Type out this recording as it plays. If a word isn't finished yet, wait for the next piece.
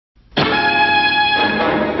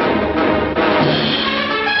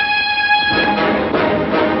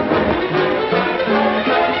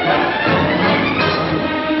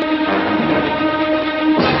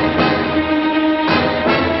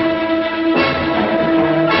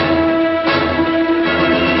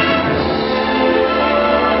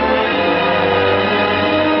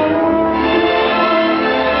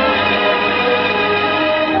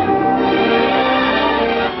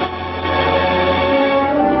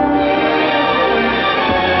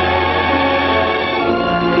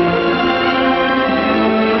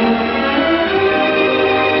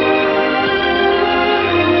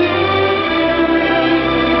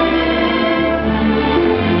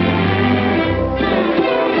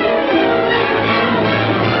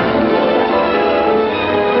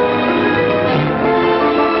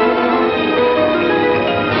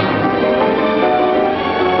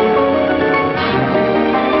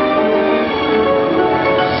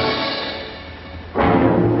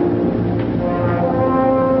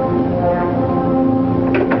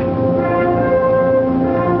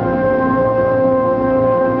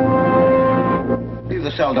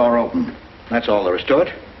That's all there is to it.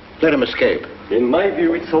 Let him escape. In my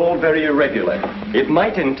view, it's all very irregular. It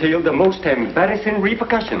might entail the most embarrassing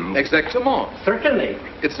repercussions. Exactement. Certainly.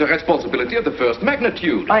 It's a responsibility of the first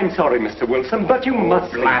magnitude. I'm sorry, Mr. Wilson, but you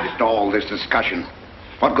must... Blast all this discussion.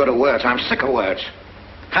 What good are words? I'm sick of words.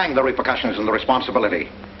 Hang the repercussions and the responsibility.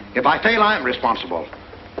 If I fail, I'm responsible.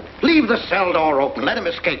 Leave the cell door open. Let him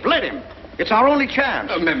escape. Let him. It's our only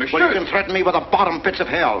chance. Monsieur. Well, you can threaten me with the bottom pits of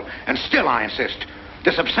hell, and still I insist.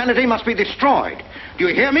 This obscenity must be destroyed. Do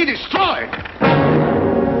you hear me? Destroyed!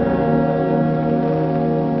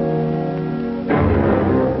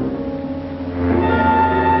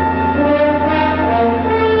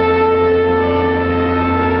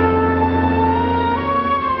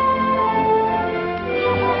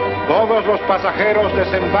 Todos los pasajeros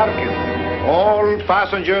desembarquen. All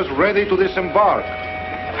passengers ready to disembark.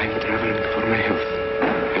 I'm traveling for my health.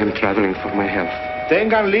 I'm traveling for my health.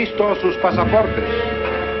 Tengan listos sus pasaportes.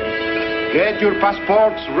 Get your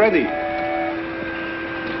passports ready.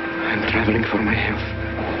 I'm traveling for my health.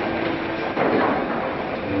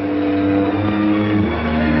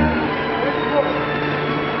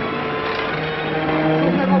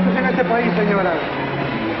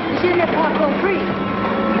 Je n'ai pas compris.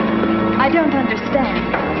 I don't understand.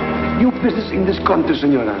 New business in this country,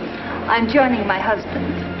 senora. I'm joining my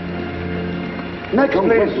husband. Next,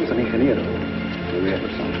 please. An ingeniero.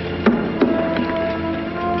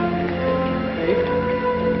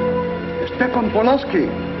 Stefan Polaski.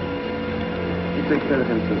 You take care of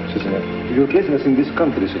him too. Sí, senor. Your business in this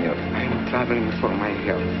country, senor. I'm traveling for my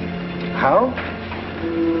health. How?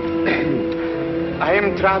 I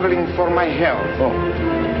am traveling for my health. Oh.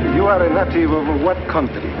 You are a native of what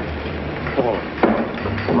country?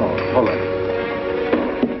 Holland.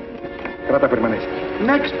 Trata permanece.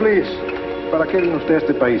 Next, please. ¿Para qué vino usted a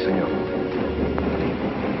este país, señor?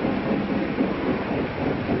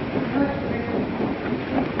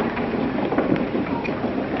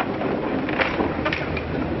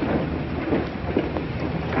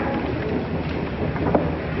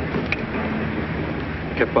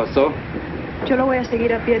 ¿Qué pasó? Yo lo voy a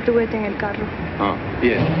seguir a pie, tú vete en el carro. Ah,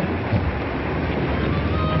 bien.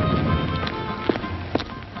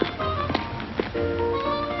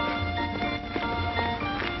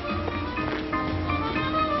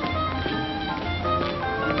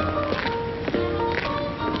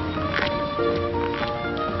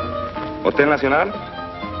 Hotel Nacional,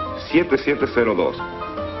 7702.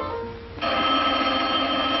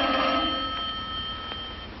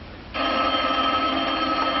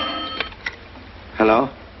 Hello?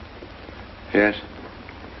 Yes?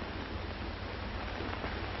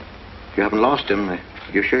 You haven't lost him.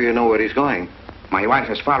 You're sure you know where he's going? My wife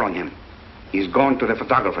is following him. He's gone to the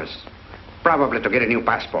photographer's, probably to get a new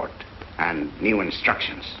passport and new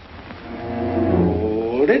instructions.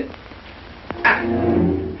 Hold it.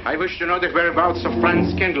 I wish to know the whereabouts of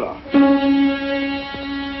Franz Kindler.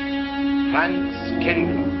 Franz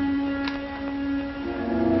Kindler.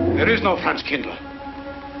 There is no Franz Kindler.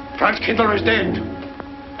 Franz Kindler is dead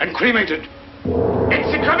and cremated.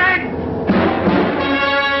 It's a command!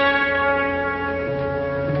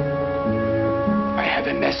 I have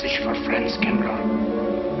a message for Franz Kindler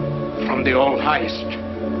from the All-Highest.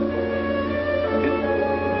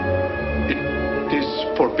 It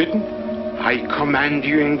is forbidden. I command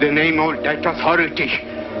you in the name of that authority.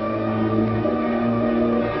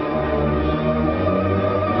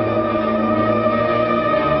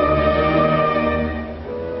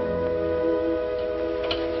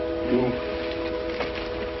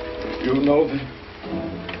 You know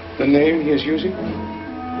the name he is using?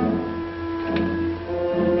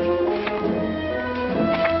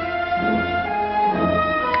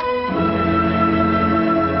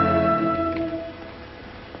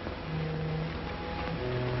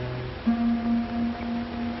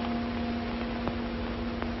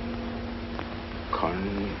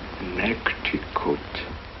 Connecticut.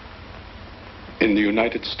 In the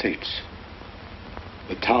United States.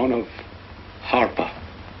 The town of Harper.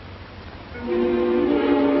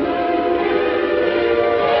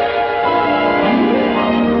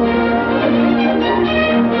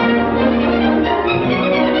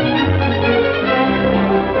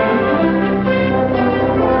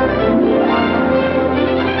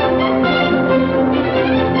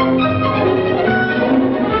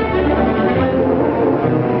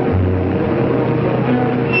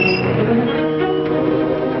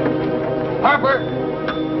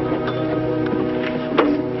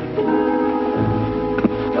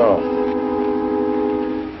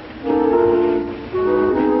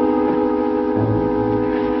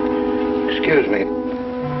 Excuse me.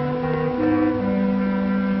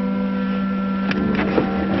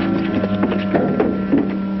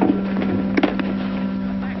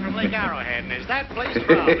 big Arrowhead, and is that place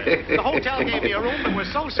crowded? The hotel gave me a room that was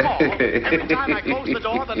so small, every time I closed the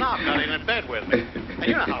door, the knob got in bed with me. And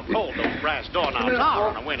you know how cold those brass doorknobs are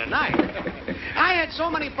on a winter night. I had so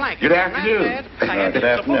many blankets Good in that afternoon. bed, I had to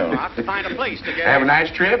use the phone box to find a place to get Have a in. nice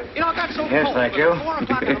trip? You know, I got so Yes, cold thank that you. at 4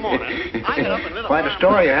 o'clock in the morning, I got up and lit a Quite a fire.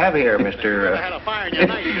 story you have here, Mr. Had a fire in your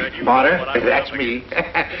night shirt, you Potter. know what I was That's up me.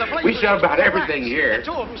 against. The place We was sell just about full of everything rats. here. And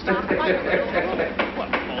two of them stopped fighting in the middle of the room. Well,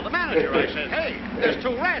 I told the manager, I said, hey, there's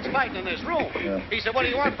 2 rats fighting in this room. He said, what do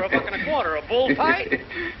you want for $1.25? A bullfight?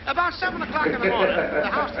 About 7 o'clock in the morning, the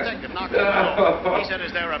house detective knocked on the door. He said,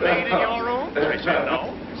 is there a maid in your room? I said,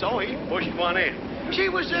 no. So he pushed one in. She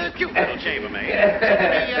was a cute little chambermaid. Said to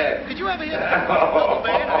me, did you ever hear the double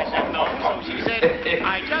bed? I said, no. So she said,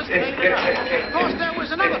 I just made it up. Of course, there was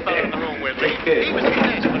another fellow in the room with me. He was at the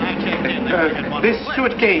desk when I checked in. There we had one This left.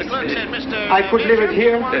 suitcase, The clerk said, Mr. I could leave it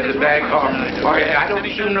here? There's There's a bag off. Oh, yeah, I don't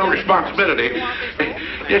assume no responsibility.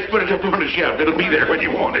 Just put it up on the shelf. It'll be there when you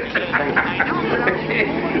want it. I'll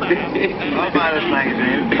buy this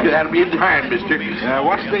magazine. That'll be in time, mister.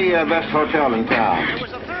 What's the best hotel in town? There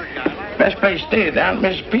was a third guy lying Best place to stay is down at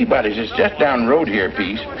Mrs. Peabody's. It's just down the road here a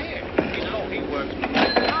piece. He said, oh, he works for the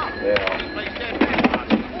place dead man.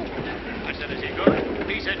 I said, is he good?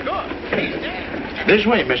 He said, good. He's dead. This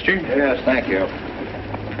way, mister. Yes, thank you.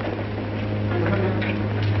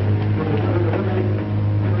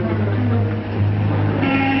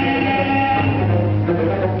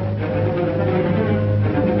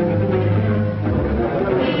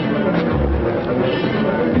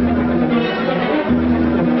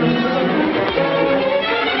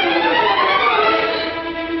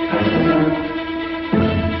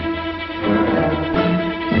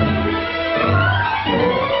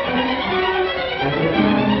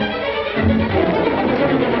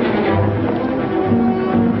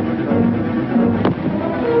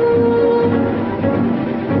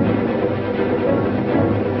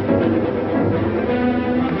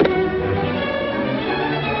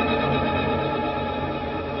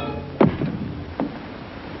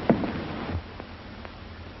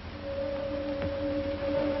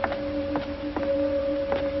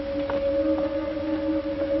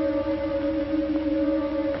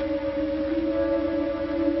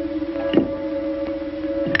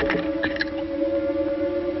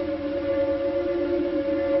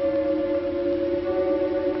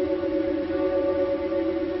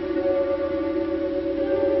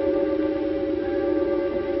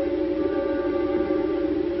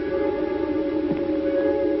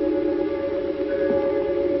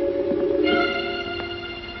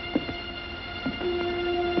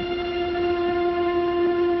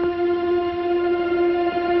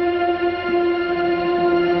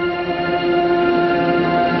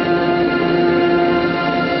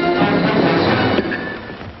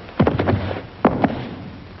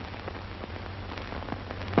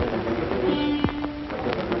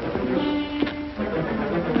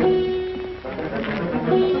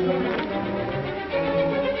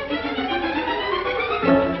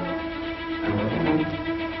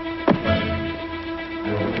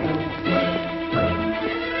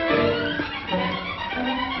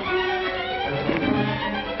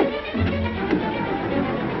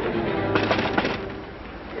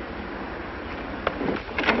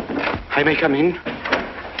 I may come in?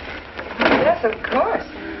 Yes, of course.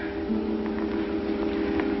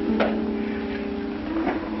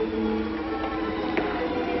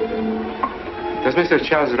 Does Mr.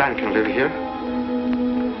 Charles Rankin live here?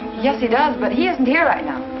 Yes, he does, but he isn't here right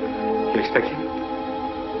now. You expect him?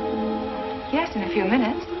 Yes, in a few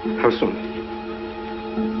minutes. How soon?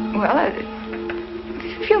 Well, a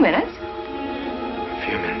few minutes. A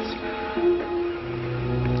few minutes.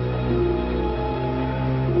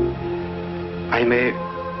 I may...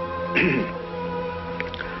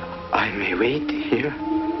 I may wait here?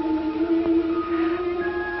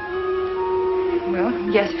 Well,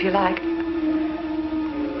 yes, if you like.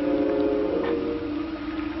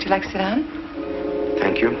 Would you like to sit down?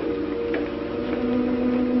 Thank you.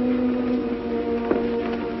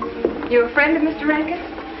 You a friend of Mr. Rankin?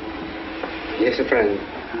 Yes, a friend.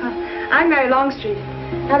 I'm Mary Longstreet.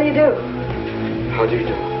 How do you do? How do you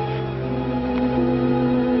do?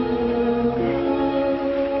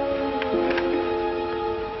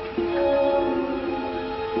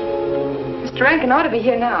 Mr. Rankin ought to be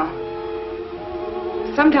here now.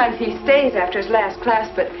 Sometimes he stays after his last class,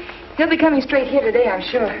 but he'll be coming straight here today, I'm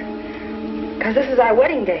sure. Because this is our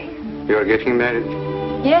wedding day. You're getting married?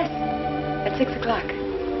 Yes, at 6 o'clock.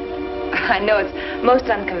 I know it's most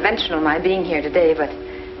unconventional, my being here today, but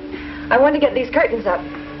I want to get these curtains up.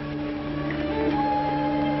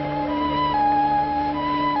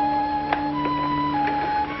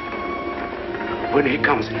 When he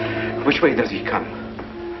comes, which way does he come?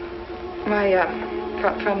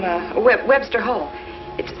 From Webster Hall.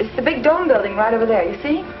 It's the big dome building right over there, you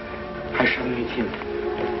see? I shall meet him.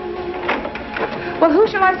 Well, who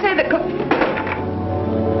shall I say that...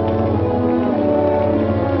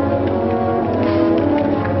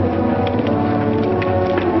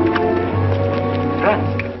 Franz.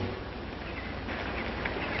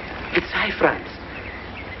 It's I, Franz.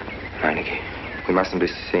 Meineke, we mustn't be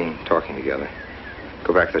seen talking together.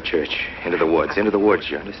 Go back to the church, into the woods,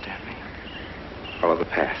 you understand me? Follow the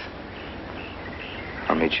path.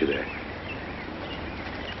 I'll meet you there.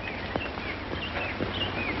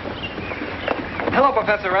 Hello,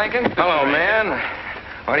 Professor Rankin. Hello, man.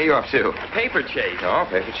 What are you up to? Paper chase. Oh,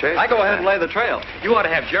 paper chase? I go ahead and lay the trail. You ought to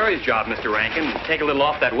have Jerry's job, Mr. Rankin, and take a little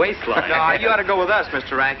off that waistline. No, you ought to go with us,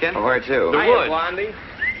 Mr. Rankin. Where to? The woods. Blondie.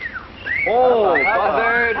 Oh,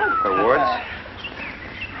 buzzard. The woods?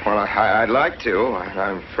 Well, I'd like to.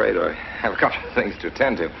 I'm afraid I have a couple of things to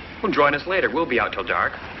attend to. Well, join us later. We'll be out till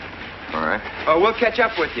dark. All right. We'll catch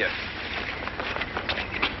up with you.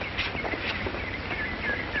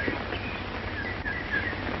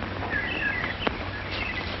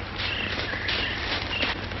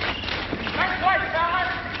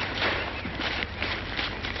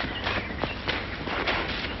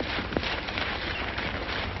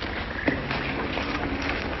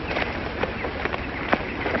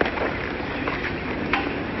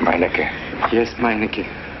 Meineke. Yes, Meineke.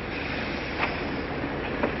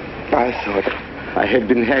 I thought I had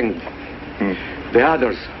been hanged. The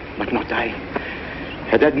others, but not I.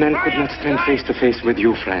 A dead man could not stand face to face with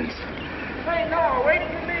you, Franz. Hey, no, wait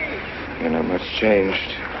for me. You're not much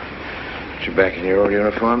changed. But you're back in your old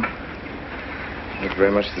uniform. Look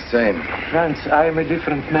very much the same. Franz, I am a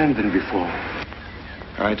different man than before.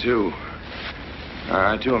 I, too.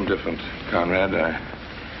 I, too, am different, Conrad.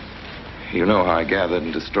 You know how I gathered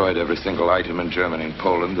and destroyed every single item in Germany and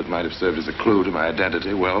Poland that might have served as a clue to my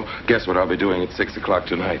identity. Well, guess what I'll be doing at 6 o'clock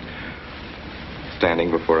tonight? Standing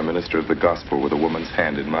before a minister of the gospel with a woman's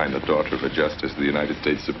hand in mine, the daughter of a justice of the United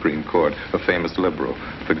States Supreme Court, a famous liberal.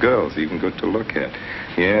 The girl's even good to look at.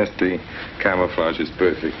 Yes, the camouflage is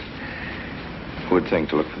perfect. Who would think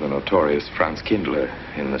to look for the notorious Franz Kindler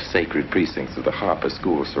in the sacred precincts of the Harper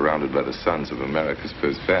School, surrounded by the sons of America's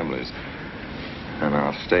first families? And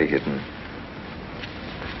I'll stay hidden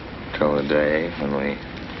till the day when we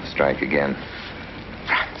strike again.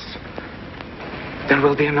 Franz, there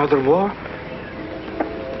will be another war?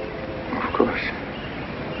 Of course.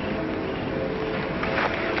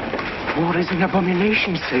 War is an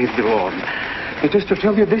abomination, says the Lord. It is to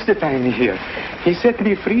tell you this that I am here. He set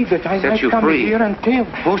me free that I might come here and tell.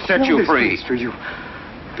 Who set you free? To you.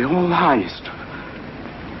 The All-Highest.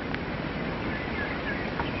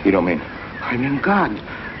 You don't mean? I mean God.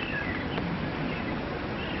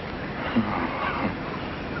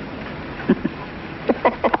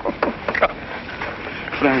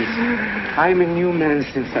 Franz, I'm a new man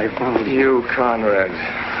since I found you. You, Conrad,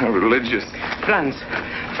 religious. Franz,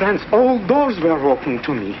 all doors were open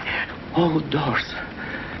to me. All doors.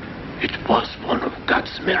 It was one of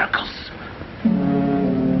God's miracles.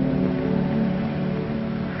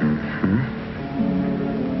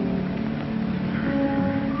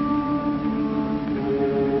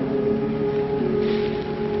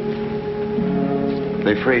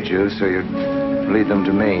 They freed you so you'd lead them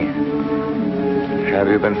to me. Have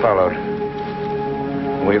you been followed?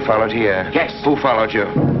 Were you followed here? Yes. Who followed you?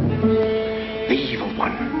 The evil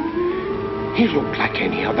one. He looked like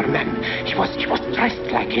any other man. He was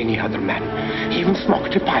dressed like any other man. He even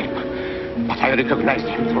smoked a pipe. But I recognized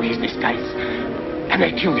him through his disguise. And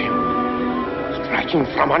I killed him, striking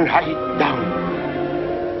from on high down.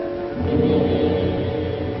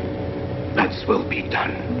 God's will be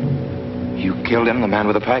done. You killed him, the man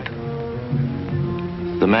with the pipe?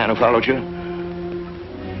 The man who followed you?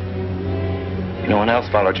 No one else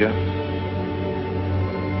followed you?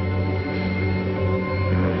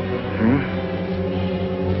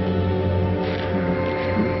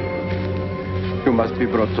 You must be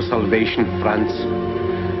brought to salvation, Franz.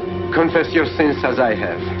 Confess your sins as I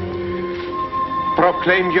have.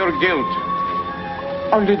 Proclaim your guilt.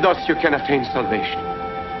 Only thus you can attain salvation.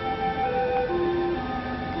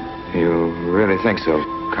 You really think so,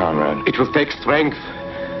 Conrad? It will take strength.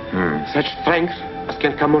 Such strength as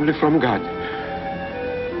can come only from God.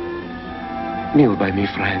 Kneel by me,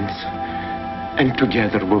 friends, and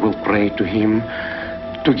together we will pray to Him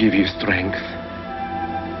to give you strength.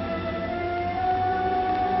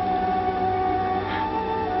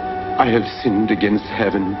 I have sinned against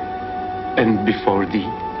heaven and before thee.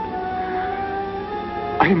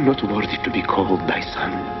 I am not worthy to be called thy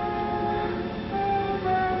son.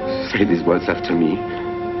 say these words after me.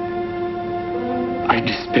 I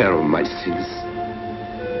despair of my sins.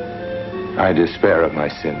 I despair of my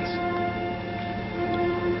sins.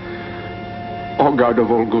 O God of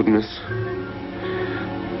all goodness,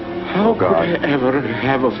 how could I ever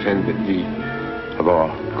have offended thee? Of all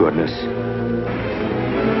goodness.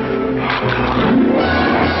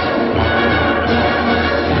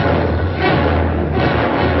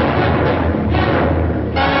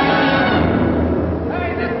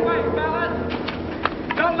 Hey, this way, fellas!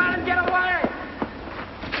 Don't let him get away!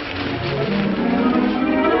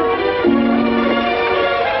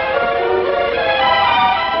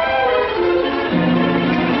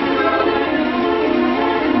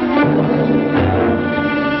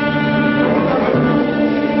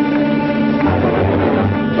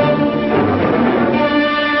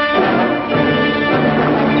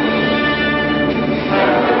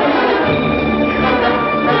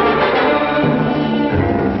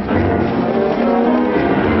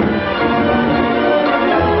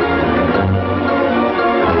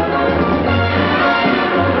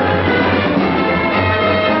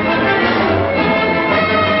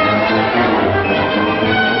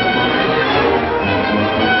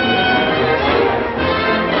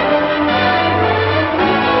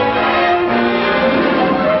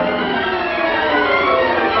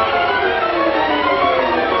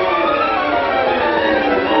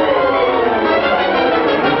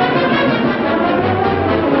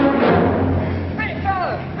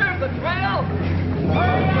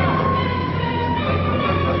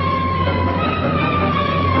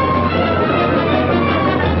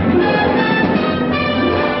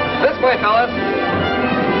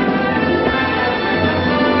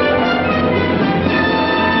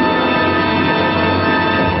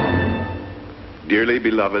 Dearly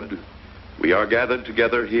beloved, we are gathered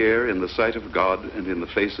together here in the sight of God and in the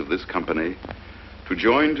face of this company to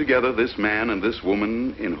join together this man and this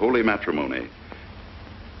woman in holy matrimony.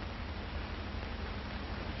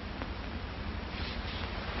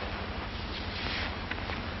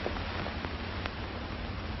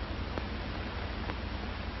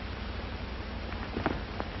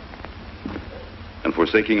 And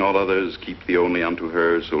forsaking all others, keep thee only unto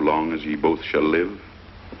her so long as ye both shall live.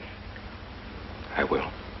 I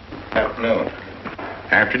will. Afternoon.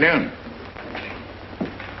 Afternoon.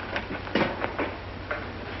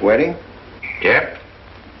 Wedding? Yep.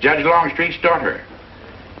 Judge Longstreet's daughter.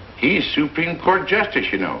 He's Supreme Court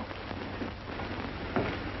Justice, you know.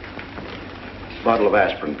 Bottle of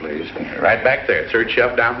aspirin, please. Right back there, third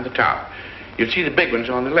shelf down from the top. You'll see the big ones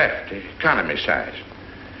on the left, the economy size.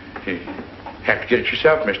 You have to get it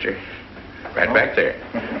yourself, mister. Right back there.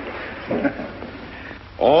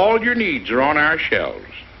 All your needs are on our shelves.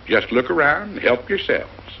 Just look around and help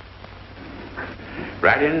yourselves.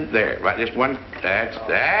 Right in there. Right this one. That's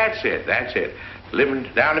it. That's it. Living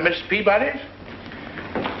down to Mrs. Peabody's?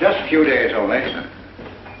 Just a few days only.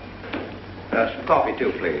 Some coffee,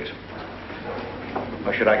 too, please.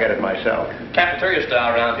 Or should I get it myself? Cafeteria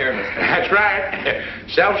style around here, mister. That's right.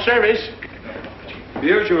 Self-service. The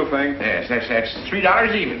usual thing. Yes, that's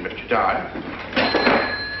 $3 even, Mr. Todd.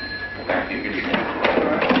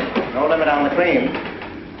 No limit on the cream.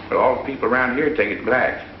 But all the people around here take it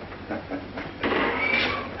black.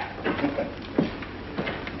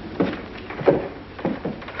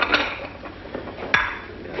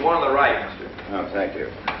 The one on the right, mister. Oh, thank you.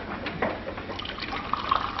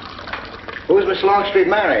 Who's Miss Longstreet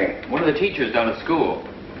marrying? One of the teachers down at school.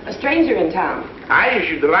 A stranger in town. I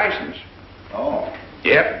issued the license. Oh.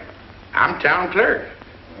 Yep. I'm town clerk.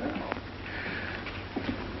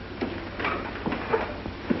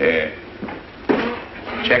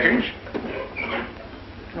 Checkers?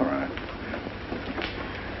 All right.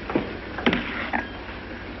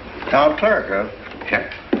 Town clerk, huh?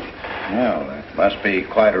 Yep. Well, that must be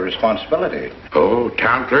quite a responsibility. Oh,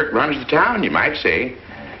 town clerk runs the town, you might say.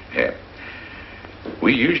 Yep.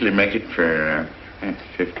 We usually make it for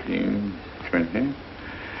 15, 20.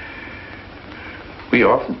 We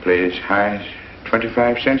often play as high as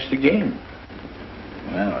 25 cents a game.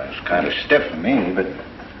 Well, it's kind of stiff for me, but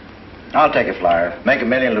I'll take a flyer. Make a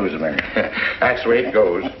million, lose a million. That's the way it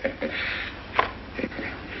goes.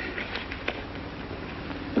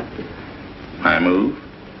 I move.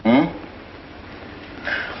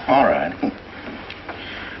 All right.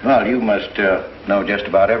 Well, you must know just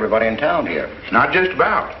about everybody in town here. Not just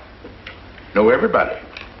about. Know everybody.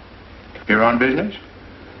 You're on business?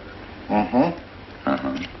 Uh-huh.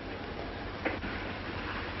 Uh-huh.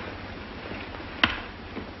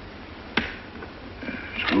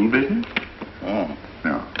 School business? Oh.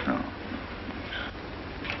 No.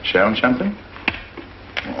 Selling something?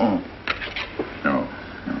 Uh-uh. No.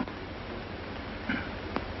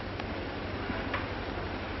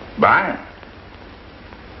 Buy 'em.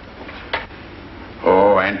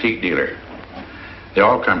 Oh, antique dealer. They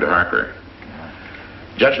all come to Harper.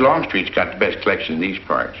 Judge Longstreet's got the best collection in these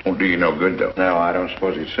parts. Won't do you no good, though. No, I don't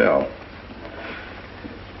suppose he'd sell.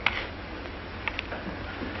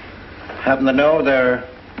 Happen to know there are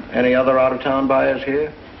any other out-of-town buyers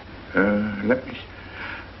here? Let me...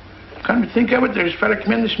 Come to think of it, there's a fella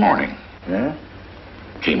come in this morning. Yeah?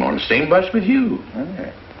 Came on the same bus with you.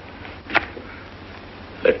 Okay.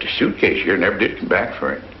 Left a suitcase here, never did come back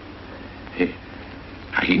for it.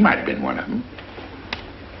 He might have been one of them.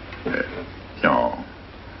 No.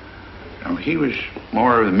 No, he was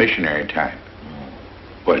more of the missionary type.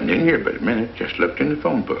 Wasn't in here but a minute, just looked in the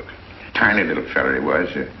phone book. Tiny little fella he was.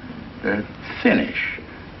 Thinnish.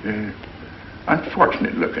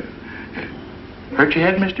 Unfortunate looking. Hurt your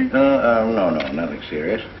head, mister? No, nothing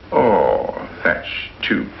serious. Oh, that's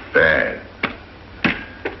too bad.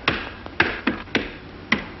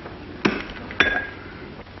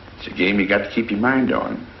 It's a game you got to keep your mind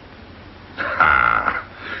on. Ha!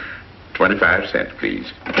 25 cents,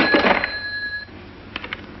 please.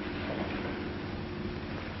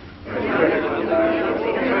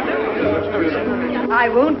 I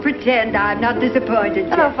won't pretend I'm not disappointed.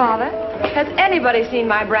 Hello, Father. Has anybody seen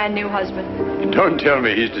my brand new husband? Don't tell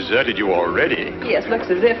me he's deserted you already. Yes, looks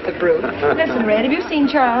as if, the brute. Listen, Red, have you seen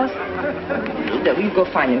Charles? You go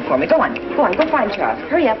find him for me. Go on, go find Charles.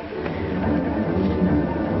 Hurry up.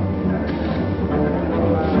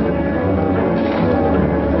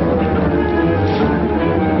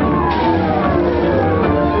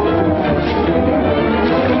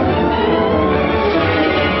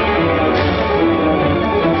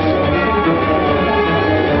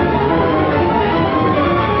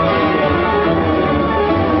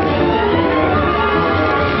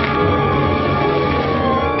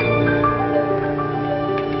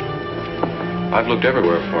 I've looked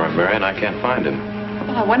everywhere for him, Mary, and I can't find him.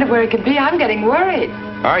 Well, I wonder where he could be. I'm getting worried.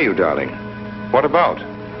 Are you, darling? What about?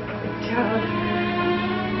 Charles,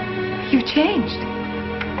 you've changed.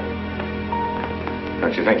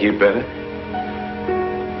 Don't you think you'd better?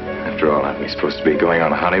 After all, aren't we supposed to be going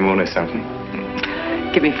on a honeymoon or something?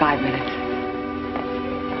 Give me 5 minutes.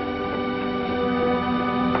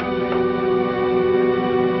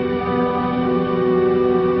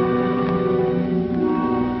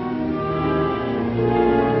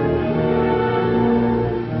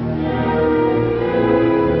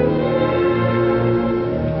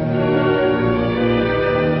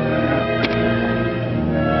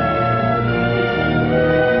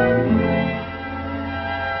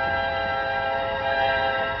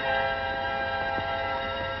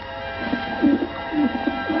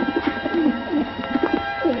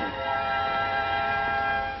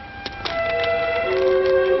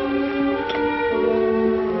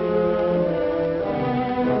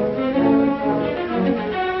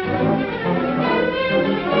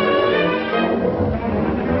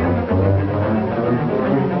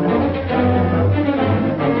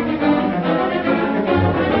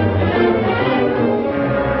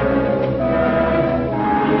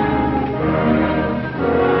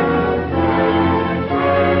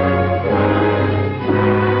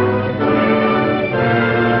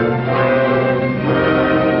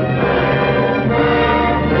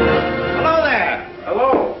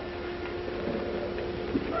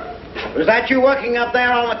 You working up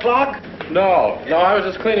there on the clock? No, I was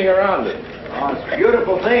just cleaning around it. Oh, it's a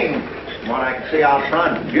beautiful thing. From what I can see out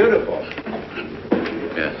front, beautiful.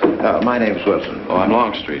 Yes. My name's Wilson. Oh, I'm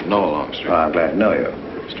Longstreet, Noah Longstreet. Oh, I'm glad to know you.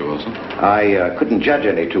 Mr. Wilson? I couldn't judge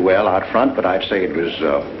any too well out front, but I'd say it was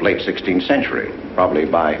late 16th century, probably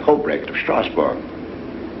by Hobrecht of Strasbourg.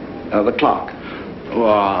 The clock.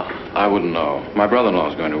 Well, I wouldn't know. My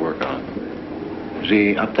brother-in-law's going to work on it. Is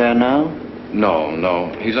he up there now?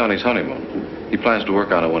 No. He's on his honeymoon. He plans to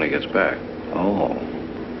work on it when he gets back. Oh.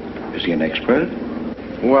 Is he an expert?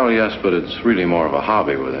 Well, yes, but it's really more of a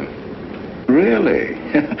hobby with him. Really?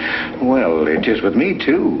 Well, it is with me,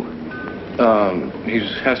 too. He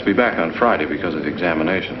has to be back on Friday because of the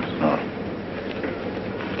examinations. Oh.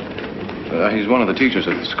 He's one of the teachers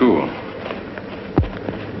at the school.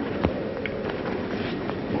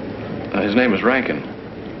 His name is Rankin.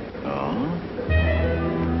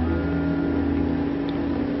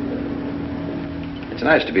 It's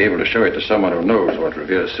nice to be able to show it to someone who knows what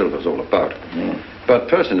Revere Silver's all about. Mm. But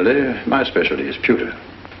personally, my specialty is pewter.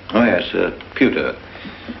 Oh, yes, pewter.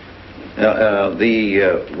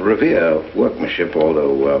 The Revere workmanship,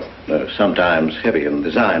 although sometimes heavy in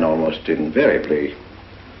design, almost invariably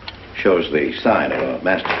shows the sign of a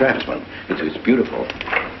master craftsman. It's beautiful.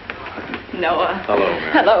 Noah. Hello,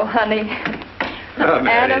 Mary. Hello, honey. Oh,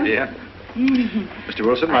 Mary, Adam. dear. Mr.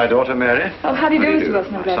 Wilson, my daughter Mary. Oh, how do you do, Mr.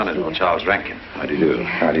 Wilson? I'm glad to see Son-in-law, you. Charles Rankin. How do you do?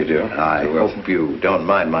 How do you do? I hope you don't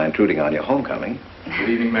mind my intruding on your homecoming. Good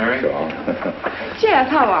evening, Mary. Jeff,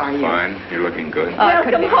 how are you? Fine. You're looking good.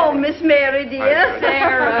 Welcome home, Miss Mary, dear.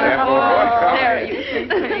 Sarah. Oh, Sarah, you sweet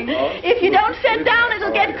thing. If you don't sit down,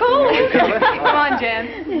 it'll get cold. Come on, Jen.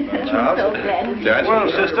 I'm so glad. Well,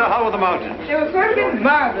 sister, how were the mountains? They were perfectly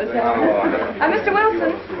marvelous. Mr.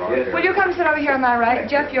 Wilson, will you come sit over here on my right?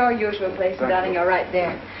 Jeff, your usual place, and darling, you're right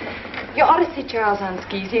there. You ought to see Charles on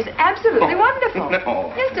skis. He's absolutely wonderful.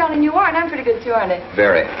 No. Yes, darling, you are, and I'm pretty good too, aren't I?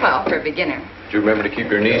 Very. Well, for a beginner. Do you remember to keep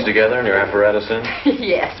your knees together and your apparatus in?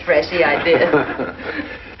 Yes, Freshy, I did.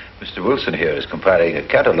 Mr. Wilson here is compiling a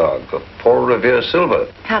catalog of Paul Revere silver.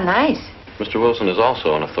 How nice. Mr. Wilson is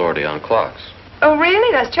also an authority on clocks. Oh,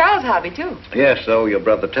 really? That's Charles' hobby, too. Yes, so your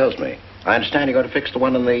brother tells me. I understand you're going to fix the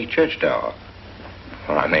one in the church tower.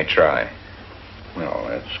 Well, I may try. Well,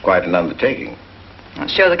 that's quite an undertaking. Well,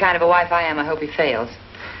 show the kind of a wife I am, I hope he fails.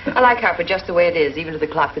 I like Harper just the way it is, even to the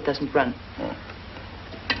clock that doesn't run.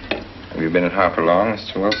 Have you been at Harper long,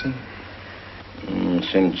 Mr. Wilson?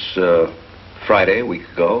 Since Friday, a week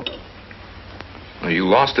ago. Well, you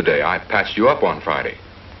lost today. I patched you up on Friday.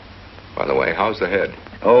 By the way, how's the head?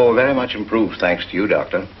 Oh, very much improved, thanks to you,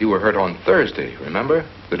 Doctor. You were hurt on Thursday, remember?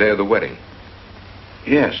 The day of the wedding.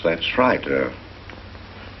 Yes, that's right.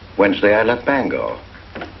 Wednesday, I left Bangor.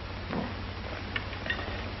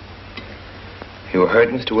 You were hurt,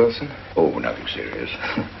 Mr. Wilson? Oh, nothing serious.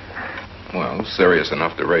 Well, serious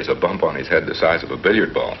enough to raise a bump on his head the size of a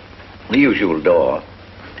billiard ball. The usual door.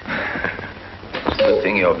 Good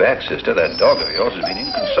thing you're back, sister. That dog of yours has been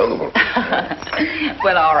inconsolable.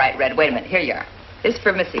 Well, all right, Red. Wait a minute. Here you are. This is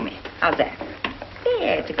for missing me. How's that?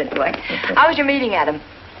 Yeah, it's a good boy. How was your meeting, Adam?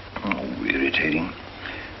 Oh, irritating.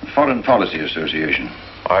 Foreign Policy Association.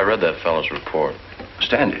 I read that fellow's report.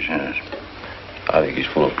 Standish, yes. I think he's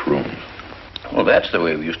full of prunes. Well, that's the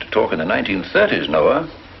way we used to talk in the 1930s, Noah.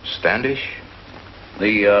 Standish?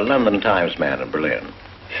 The London Times man in Berlin.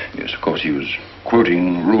 Yes, of course, he was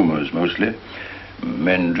quoting rumors mostly.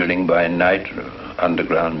 Men drilling by night,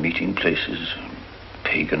 underground meeting places,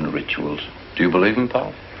 pagan rituals. Do you believe him,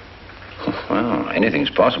 Paul? Well, anything's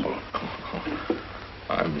possible.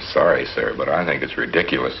 I'm sorry, sir, but I think it's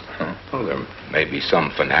ridiculous. Well, there may be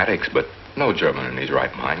some fanatics, but no German in his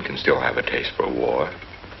right mind can still have a taste for war.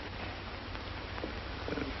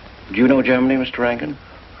 Do you know Germany, Mr. Rankin?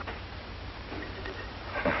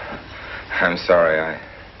 I'm sorry, I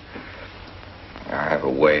have a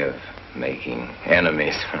way of making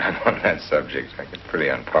enemies when I'm on that subject. I get pretty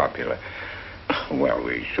unpopular. Well,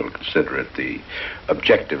 we shall consider it the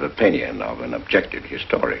objective opinion of an objective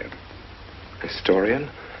historian. Historian?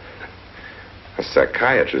 A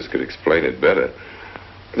psychiatrist could explain it better.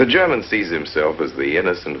 The German sees himself as the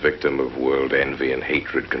innocent victim of world envy and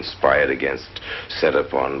hatred conspired against, set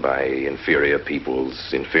upon by inferior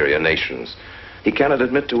peoples, inferior nations. He cannot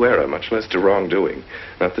admit to error, much less to wrongdoing.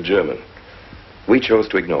 Not the German. We chose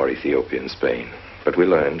to ignore Ethiopia and Spain, but we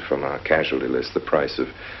learned from our casualty list the price of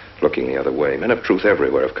looking the other way. Men of truth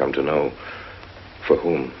everywhere have come to know for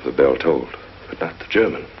whom the bell tolled, but not the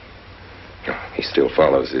German. He still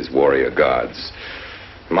follows his warrior gods,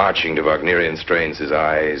 marching to Wagnerian strains, his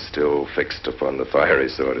eyes still fixed upon the fiery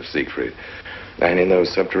sword of Siegfried. And in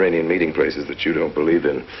those subterranean meeting places that you don't believe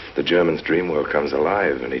in, the German's dream world comes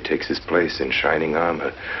alive, and he takes his place in shining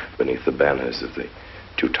armor beneath the banners of the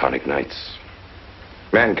Teutonic Knights.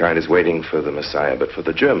 Mankind is waiting for the Messiah, but for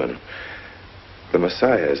the German, the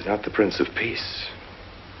Messiah is not the Prince of Peace.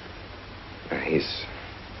 He's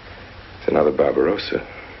another Barbarossa,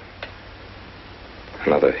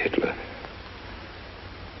 another Hitler.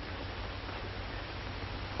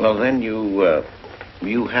 Well, then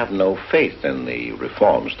you have no faith in the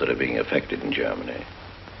reforms that are being effected in Germany.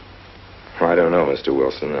 Well, I don't know, Mr.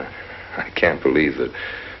 Wilson. I can't believe that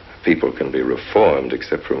people can be reformed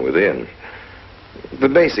except from within. The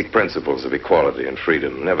basic principles of equality and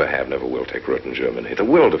freedom never have, never will take root in Germany. The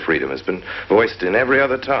will to freedom has been voiced in every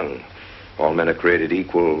other tongue. All men are created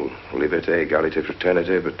equal, liberté, égalité,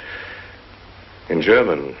 fraternité, but in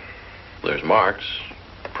German... There's Marx.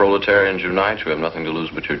 Proletarians unite, you have nothing to lose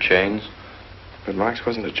but your chains. But Marx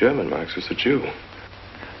wasn't a German, Marx was a Jew.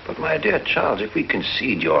 But, my dear Charles, if we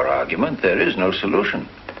concede your argument, there is no solution.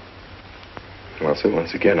 Well, sir,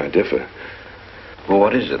 once again, I differ. Well,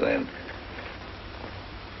 what is it, then?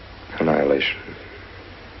 Annihilation.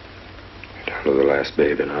 Down to the last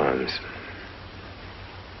babe in arms.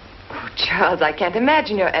 Oh, Charles, I can't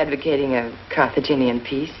imagine you're advocating a Carthaginian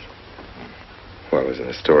peace. Well, as an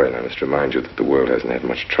historian, I must remind you that the world hasn't had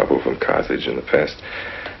much trouble from Carthage in the past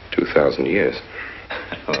 2,000 years.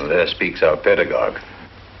 Well, there speaks our pedagogue.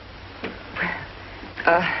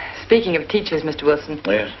 Speaking of teachers, Mr. Wilson.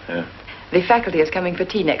 Yes, yeah. The faculty is coming for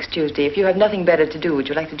tea next Tuesday. If you have nothing better to do, would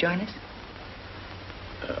you like to join us?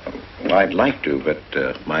 Well, I'd like to, but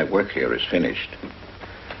my work here is finished.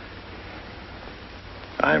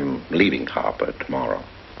 I'm leaving Harper tomorrow.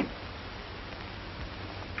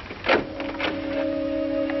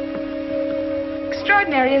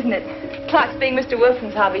 Extraordinary, isn't it? Clocks being Mr.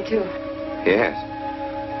 Wilson's hobby, too. Yes,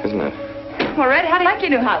 isn't it? Well, Red, how do you like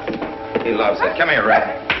your new house? He loves it. Come here, Red.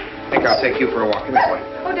 I think I'll take you for a walk. Come this way.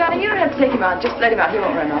 Oh, darling, you don't have to take him out. Just let him out. He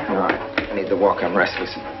won't run off. All right. I need to walk. I'm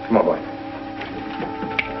restless. Come on, boy.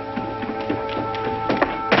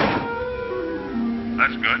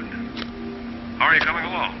 That's good. How are you coming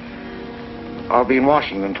along? I'll be in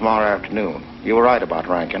Washington tomorrow afternoon. You were right about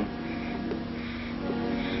Rankin.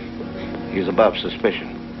 He's above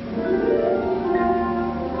suspicion.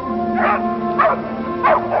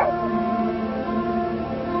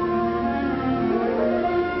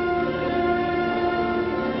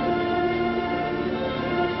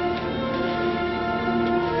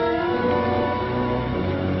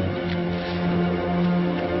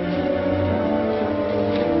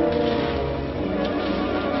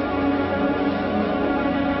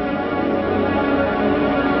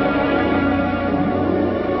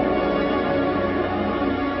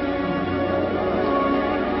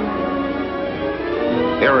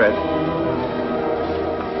 Here, Red.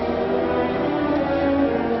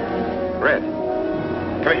 Red.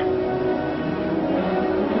 Come here.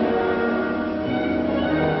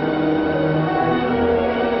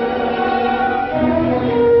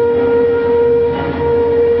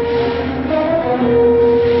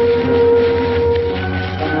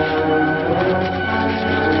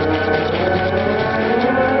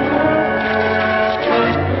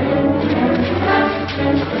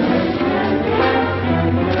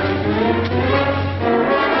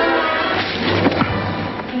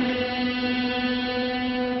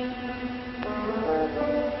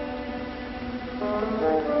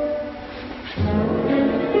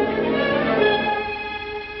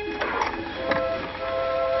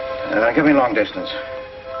 Give me long distance.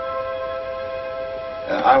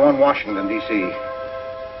 I want Washington, D.C.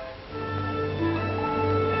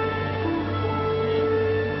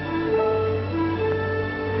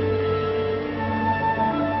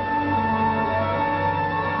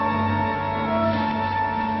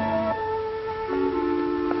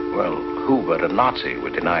 Well, who but a Nazi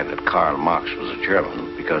would deny that Karl Marx was a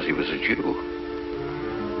German because he was a Jew?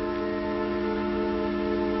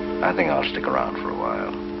 I think I'll stick around for a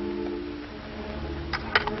while.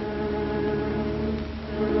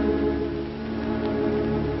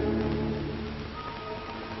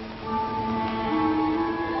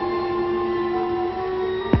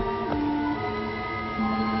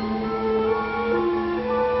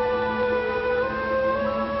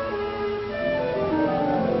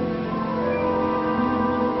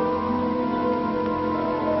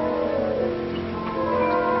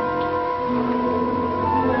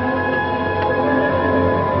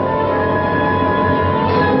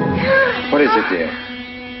 What is it, dear?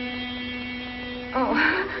 Oh,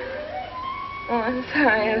 I'm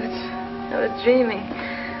sorry. I was dreaming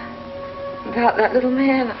about that little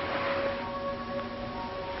man.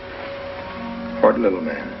 What little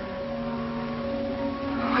man?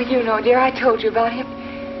 Oh, you know, dear, I told you about him.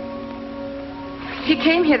 He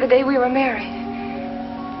came here the day we were married.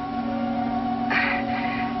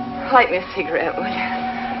 Light me a cigarette, will you?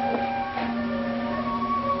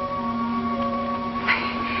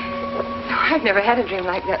 I've never had a dream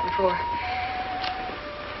like that before.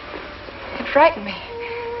 It frightened me.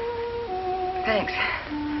 Thanks.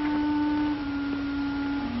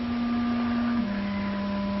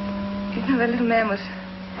 You know, that little man was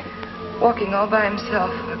walking all by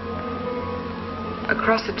himself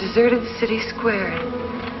across a deserted city square.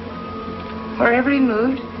 Wherever he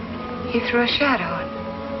moved, he threw a shadow.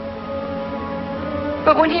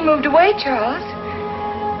 But when he moved away, Charles,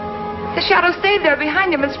 the shadow stayed there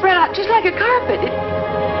behind him and spread out just like a carpet.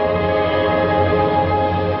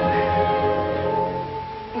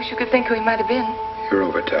 Wish you could think who he might have been. You're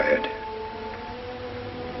overtired.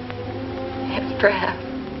 Yes, perhaps.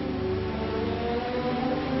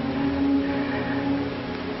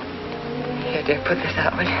 Here, dear, put this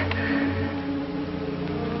out, will you?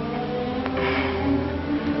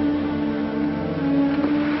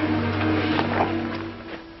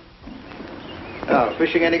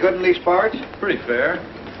 Fishing any good in these parts? Pretty fair.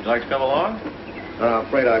 Would you like to come along? I'm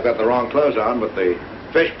afraid I've got the wrong clothes on, but the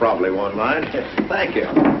fish probably won't mind. Thank you.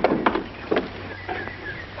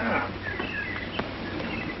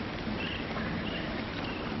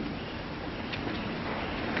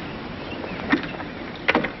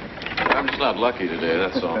 lucky today,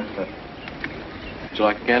 that's all. Would you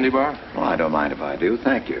like a candy bar? Well, I don't mind if I do.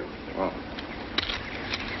 Thank you. Well,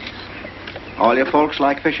 all your folks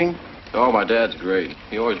like fishing? Oh, my dad's great.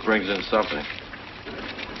 He always brings in something.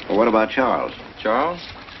 Well, what about Charles? Charles?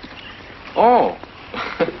 Oh!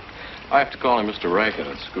 I have to call him Mr. Rankin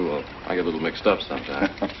at school. I get a little mixed up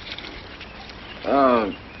sometimes.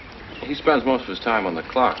 He spends most of his time on the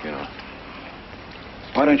clock, you know.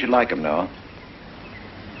 Why don't you like him, Noah?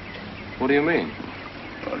 What do you mean?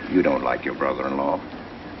 Well, you don't like your brother-in-law.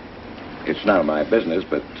 It's none of my business,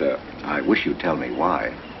 but I wish you'd tell me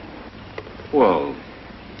why. Well,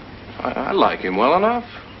 I like him well enough.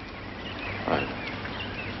 I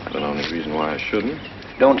don't know any reason why I shouldn't.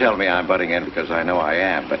 Don't tell me I'm butting in because I know I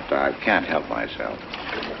am, but I can't help myself.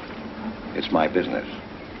 It's my business.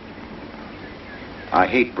 I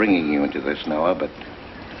hate bringing you into this, Noah, but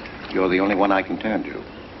you're the only one I can turn to.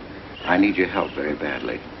 I need your help very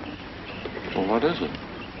badly. Well, what is it?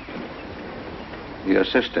 Your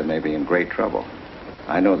sister may be in great trouble.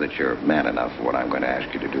 I know that you're man enough for what I'm going to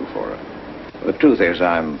ask you to do for her. The truth is,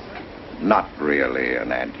 I'm not really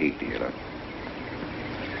an antique dealer.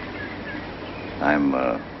 I'm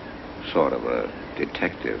sort of a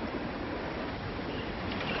detective.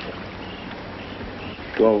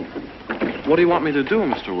 Well, what do you want me to do,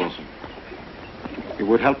 Mr. Wilson? It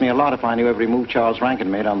would help me a lot if I knew every move Charles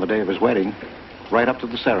Rankin made on the day of his wedding, right up to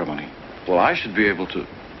the ceremony. Well, I should be able to.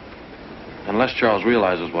 Unless Charles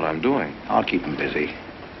realizes what I'm doing. I'll keep him busy.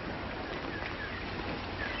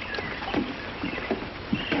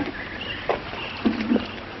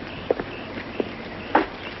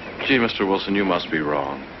 Gee, Mr. Wilson, you must be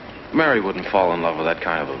wrong. Mary wouldn't fall in love with that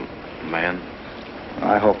kind of a man.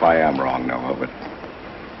 I hope I am wrong, Noah, but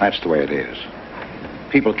that's the way it is.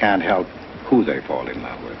 People can't help who they fall in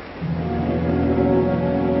love with.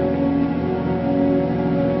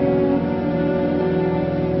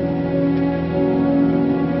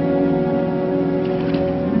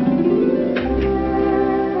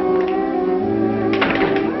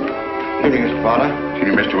 Evening, Mr. Potter.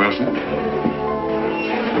 Evening, Mr. Wilson.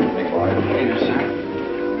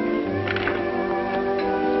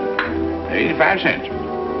 85 cents.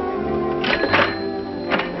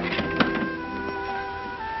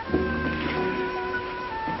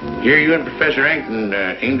 Here you and Professor Ankton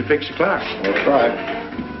aim to fix the clock. That's right.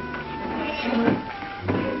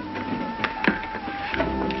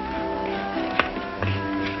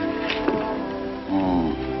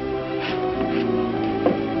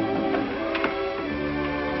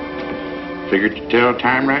 Figured to tell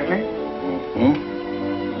time rightly? Mm-hmm.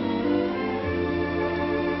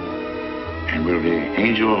 And will the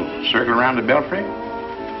angel circle around the belfry?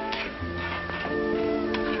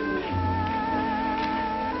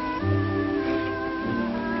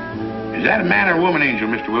 Is that a man or a woman angel,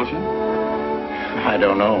 Mr. Wilson? I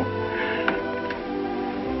don't know.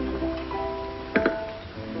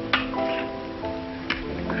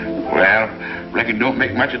 Well, reckon it don't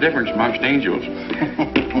make much of a difference amongst angels.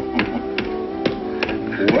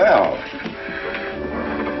 Well.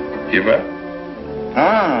 Give up?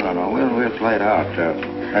 No. We'll play it out.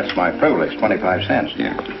 That's my privilege, 25 cents.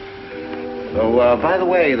 Yeah. So, by the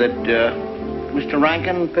way, did Mr.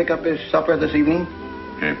 Rankin pick up his supper this evening?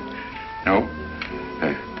 No.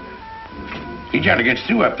 He generally gets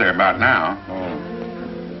through up there about now. Oh.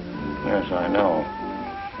 Yes, I know.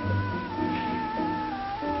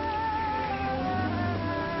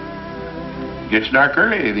 Gets dark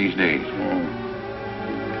early these days.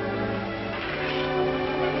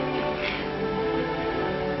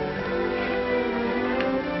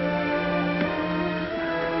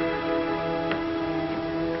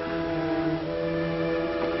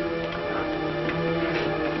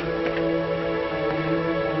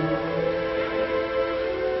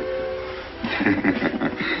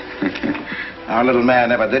 Our little man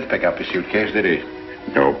never did pick up his suitcase, did he?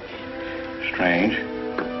 No. Strange.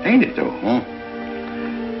 Ain't it, though?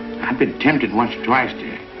 I've been tempted once or twice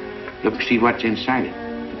to look and see what's inside it.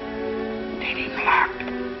 Ain't even locked.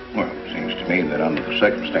 Well, it seems to me that under the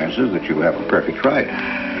circumstances that you have a perfect right.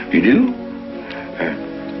 You do?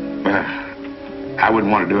 Well, I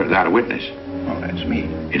wouldn't want to do it without a witness. Oh, that's me.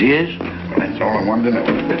 It is? Well, that's all I wanted to know.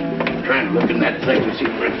 I'm trying to look in that thing to see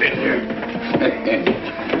what's in here.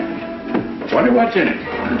 Wonder what's in it.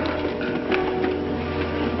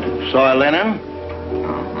 Soil linen.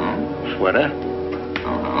 Sweater.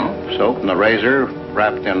 Soap and a razor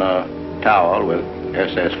wrapped in a towel with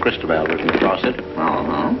SS Cristobal written across it.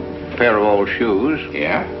 A pair of old shoes.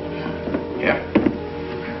 Yeah.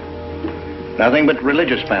 Nothing but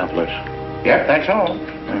religious pamphlets. Yep, that's all.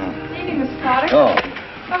 Evening, Mr. Potter. Oh.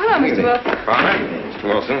 Oh, hello, Mr. Wilson. Father?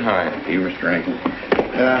 Wilson, hi. You, Mr. Rankin.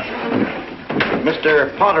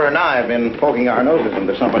 Mr. Potter and I have been poking our noses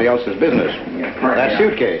into somebody else's business. That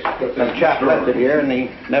suitcase. Some chap left it here, and he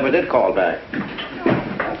never did call back.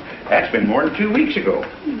 That's been more than 2 weeks ago.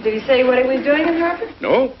 Did he say what he was doing in Harper?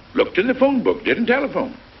 No, looked in the phone book, didn't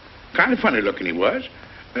telephone. Kind of funny looking he was.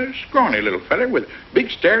 A scrawny little feller with big,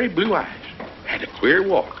 starry blue eyes. Had a queer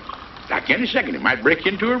walk. Like any second, he might break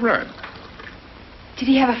into a run. Did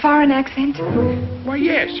he have a foreign accent? Why,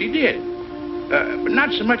 yes, he did. But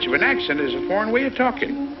not so much of an accent as a foreign way of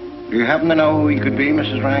talking. Do you happen to know who he could be,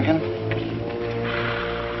 Mrs. Rankin?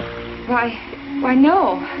 Why,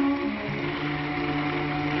 no.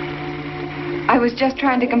 I was just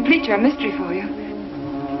trying to complete your mystery for you.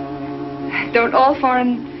 Don't all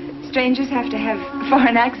foreign strangers have to have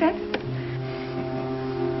foreign accents?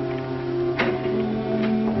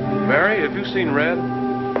 Mary, have you seen Red?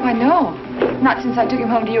 Why, no. Not since I took him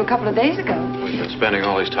home to you a couple of days ago. He's been spending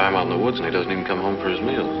all his time out in the woods, and he doesn't even come home for his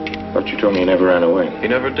meals. But you told me he never ran away. He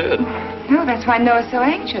never did. No, that's why Noah's so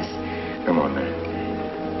anxious. Come on, Mary.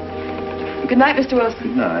 Good night, Mr. Wilson.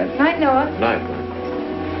 Good night. Night, Noah. Night.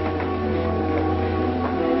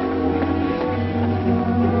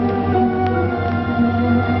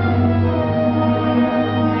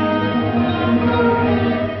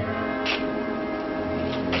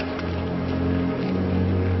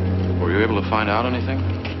 Find out anything?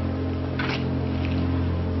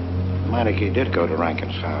 Meineke did go to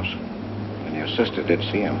Rankin's house, and your sister did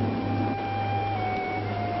see him.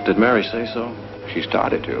 Did Mary say so? She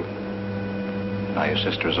started to. Now, your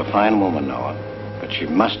sister is a fine woman, Noah, but she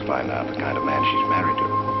must find out the kind of man she's married to.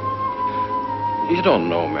 You don't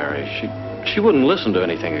know Mary. She wouldn't listen to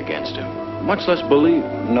anything against him, much less believe.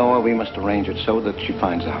 Noah, we must arrange it so that she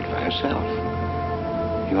finds out for herself.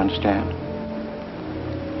 You understand?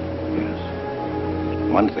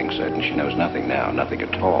 One thing's certain, she knows nothing now, nothing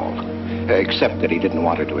at all. Except that he didn't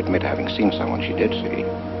want her to admit having seen someone she did see.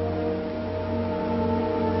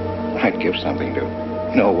 I'd give something to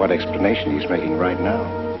know what explanation he's making right now.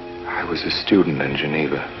 I was a student in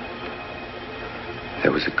Geneva.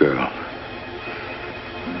 There was a girl.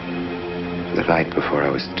 The night before I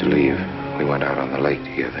was to leave, we went out on the lake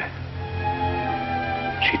together.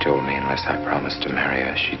 She told me unless I promised to marry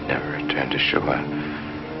her, she'd never return to shore.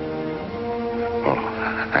 Well,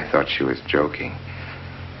 I thought she was joking.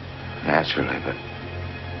 Naturally, but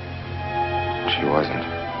she wasn't.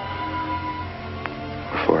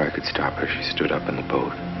 Before I could stop her, she stood up in the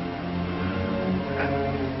boat.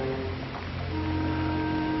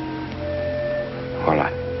 Well,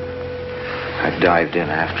 I dived in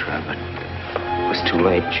after her, but it was too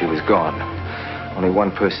late. She was gone. Only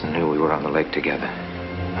one person knew we were on the lake together.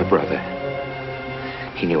 Her brother.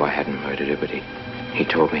 He knew I hadn't murdered her, but he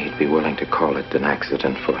told me he'd be willing to call it an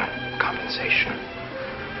accident for compensation.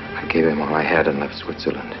 I gave him all I had and left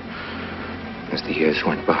Switzerland. As the years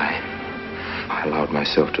went by, I allowed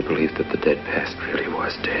myself to believe that the dead past really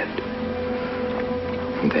was dead.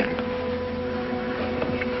 And then,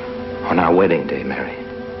 on our wedding day, Mary,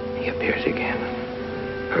 he appeared again.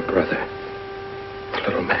 Her brother, the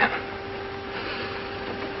little man.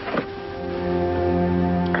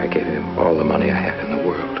 I gave him all the money I had in the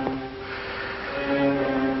world.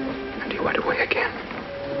 And he went away again.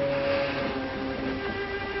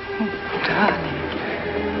 Oh, darling.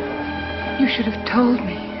 You should have told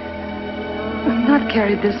me. And not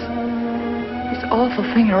carried this awful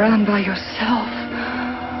thing around by yourself.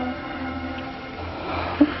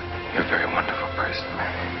 You're a very wonderful person,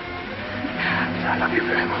 Mary. I love you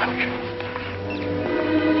very much.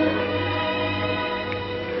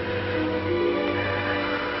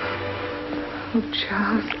 Oh,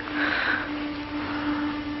 Charles.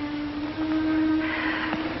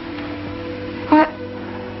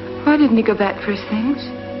 Why didn't he go back for his things?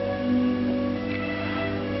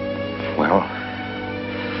 Well,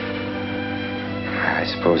 I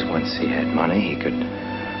suppose once he had money, he could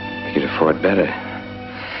afford better.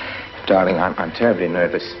 Darling, I'm terribly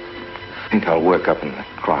nervous. I think I'll work up in the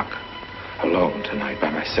clock alone tonight by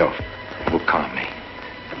myself. It will calm me.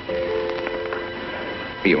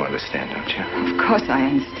 You understand, don't you? Of course I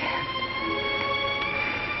understand.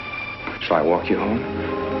 Shall I walk you home?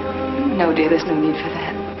 No, dear, there's no need for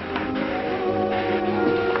that.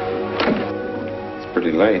 It's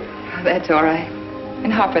pretty late. That's all right.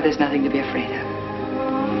 In Harper, there's nothing to be afraid of.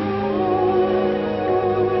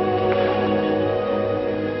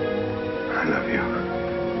 I love you.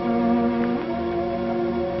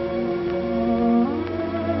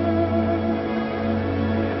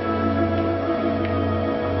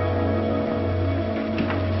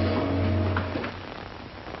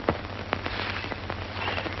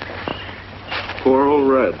 Poor old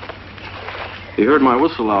Red. He heard my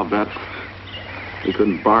whistle, I'll bet. He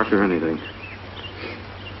couldn't bark or anything.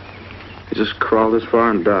 He just crawled this far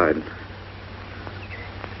and died.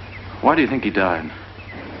 Why do you think he died?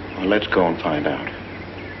 Well, let's go and find out.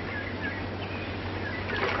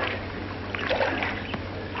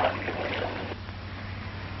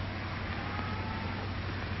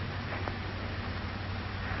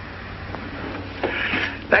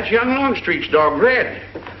 That's young Longstreet's dog, Red.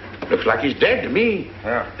 Looks like he's dead to me.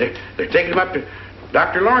 Yeah. They're taking him up to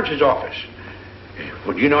Dr. Lawrence's office.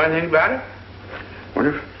 Would you know anything about it?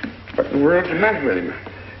 Wonder what in the world's the matter with him?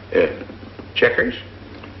 Checkers?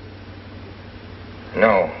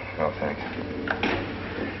 No, thanks.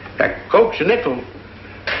 That Coke's a nickel.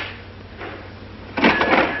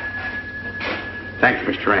 Thanks,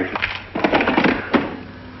 Mr. Rankin.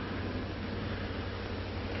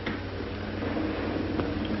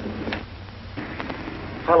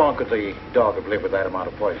 How long could the dog have lived with that amount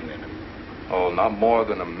of poison in him? Oh, not more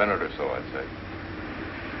than a minute or so, I'd say.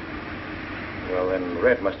 Well, then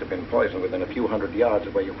Red must have been poisoned within a few hundred yards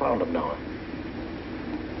of where you found him, Noah.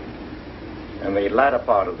 And the latter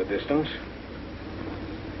part of the distance,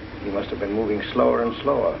 he must have been moving slower and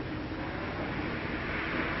slower.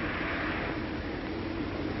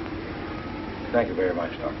 Thank you very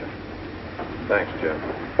much, Doctor. Thanks, Jeff.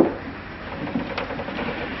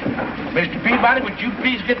 Mr. Peabody, would you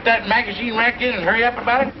please get that magazine rack in and hurry up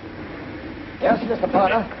about it? Yes, Mr.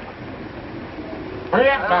 Potter. Hurry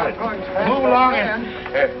up about it. Move along and...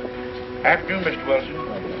 afternoon, Mr. Wilson.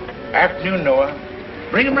 Afternoon, Noah.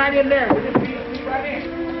 Bring him right in there. Right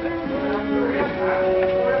in.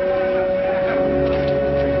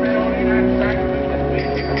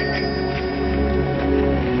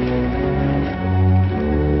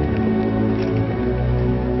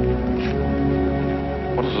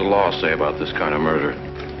 What does the law say about this kind of murder?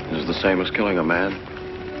 Is it the same as killing a man?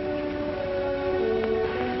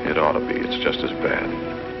 It ought to be. It's just as bad.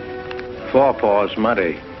 Forepaws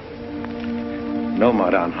muddy. No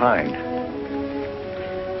mud on hind.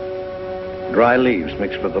 Dry leaves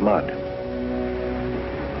mixed with the mud.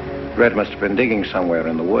 Red must have been digging somewhere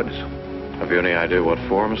in the woods. Have you any idea what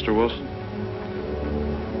for, Mr. Wilson?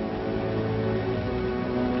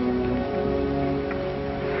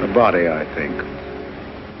 The body, I think.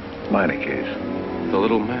 Minor case. The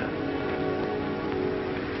little man.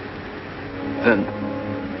 Then...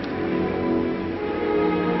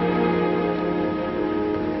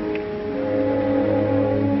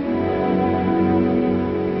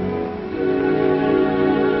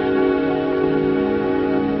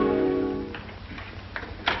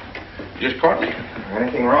 Just caught me.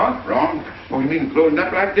 Anything wrong? Wrong? Oh, you mean loading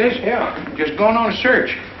up like this? Yeah. Just going on a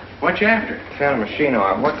search. What you after? Found a machine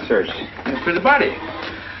on what search? For the body.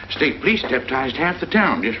 State police deputized half the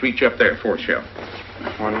town. Just reach up there, fourth shelf.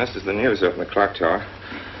 One misses the news up in the clock tower.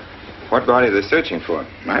 What body are they searching for?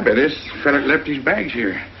 I bet this fella left his bags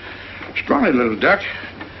here. Scrawny little duck.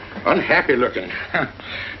 Unhappy looking.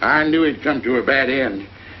 I knew he'd come to a bad end.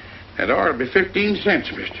 That ought to be 15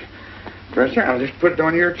 cents, mister. Professor, I'll just put it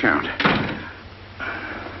on your account.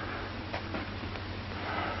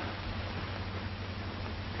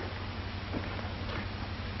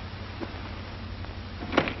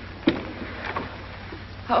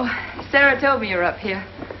 Oh, Sarah told me you're up here.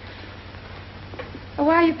 Oh,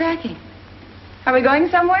 why are you packing? Are we going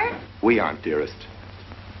somewhere? We aren't, dearest.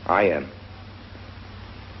 I am.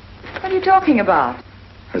 What are you talking about?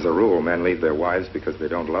 As a rule, men leave their wives because they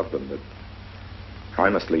don't love them, but I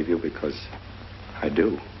must leave you because I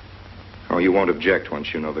do. Oh, you won't object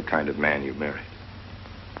once you know the kind of man you married.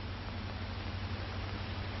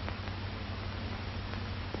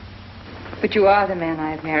 But you are the man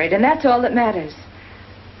I've married, and that's all that matters.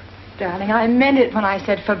 Darling, I meant it when I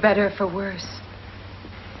said for better, for worse.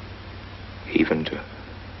 Even to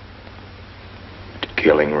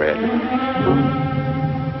killing Red.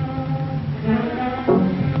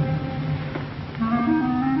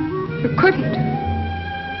 You couldn't.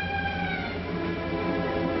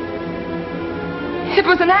 It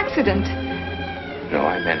was an accident. No,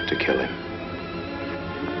 I meant to kill him.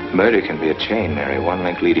 Murder can be a chain, Mary, one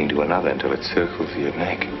link leading to another until it circles your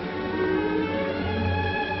neck.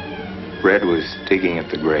 Red was digging at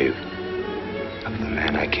the grave of the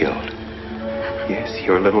man I killed. Yes,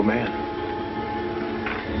 your little man.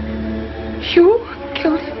 You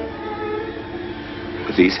killed him?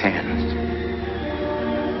 With these hands.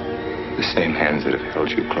 The same hands that have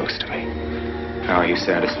held you close to me. Now, are you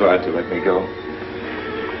satisfied to let me go?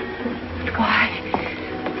 Why?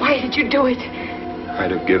 Why did you do it?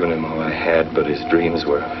 I'd have given him all I had, but his dreams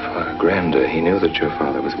were far grander. He knew that your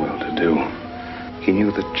father was well-to-do. He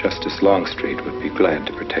knew that Justice Longstreet would be glad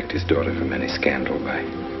to protect his daughter from any scandal by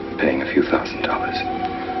paying a few $1,000.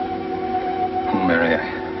 Oh, Mary,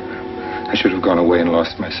 I should have gone away and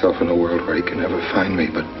lost myself in a world where he can never find me,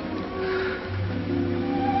 but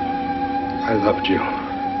I loved you,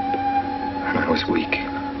 and I was weak.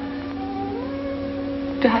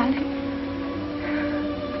 Darling,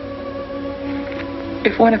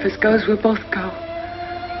 if one of us goes, we'll both go.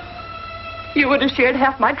 You would have shared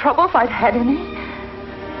half my trouble if I'd had any.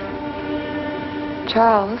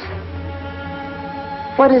 Charles,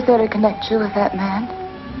 what is there to connect you with that man?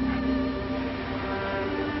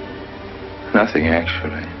 Nothing,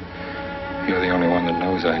 actually. You're the only one that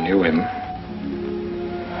knows I knew him.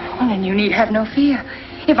 Well, then you need have no fear.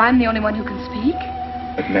 If I'm the only one who can speak.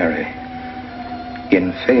 But Mary,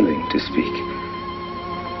 in failing to speak,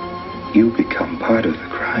 you become part of the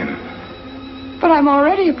crime. But I'm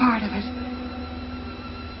already a part of it.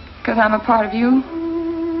 Because I'm a part of you.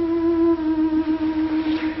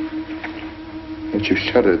 Yet you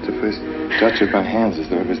shuddered at the first touch of my hands as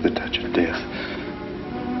though it was the touch of death.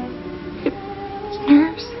 It's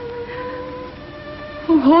nerves.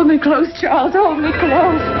 Oh, hold me close, Charles. Hold me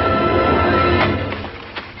close.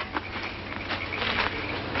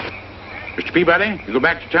 Mr. Peabody, you go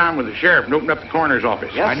back to town with the sheriff and open up the coroner's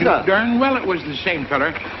office. Yes, I knew sir. darn well it was the same feller.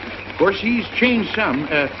 Of course, he's changed some.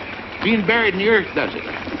 Being buried in the earth does it.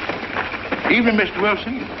 Evening, Mr.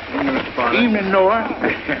 Wilson. Evening, Mr. Potter. Evening, Noah.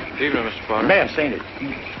 Evening, Mr. Potter. Mess, ain't it?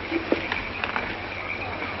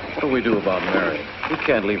 What do we do about Mary? We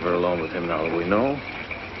can't leave her alone with him now that we know.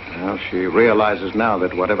 Well, she realizes now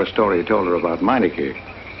that whatever story he told her about Meineke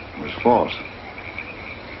was false.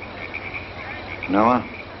 Noah,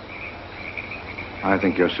 I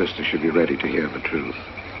think your sister should be ready to hear the truth.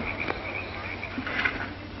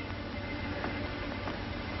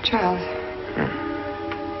 Charles,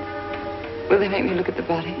 will they make me look at the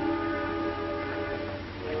body?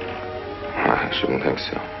 I shouldn't think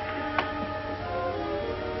so.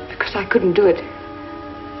 Because I couldn't do it.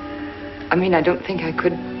 I mean, I don't think I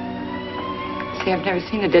could. See, I've never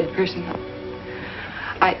seen a dead person.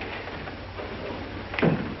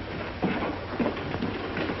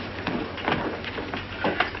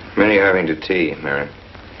 Many are having to tea, Mary.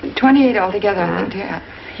 28 altogether, I think, dear.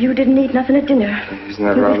 You didn't eat nothing at dinner. Isn't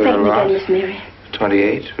that You rather were fainting a lot? again, Miss Mary.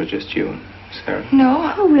 28 or just you, Sarah?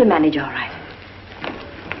 No. Oh, we'll manage all right.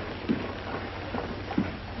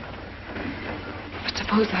 But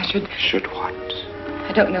suppose I should... Should what?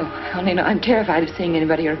 I don't know. I only know I'm terrified of seeing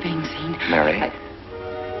anybody or being seen. Mary,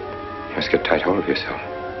 you must get tight hold of yourself.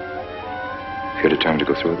 If you're determined to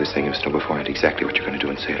go through with this thing, you must know beforehand exactly what you're going to do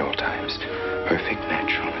and say at all times. Perfect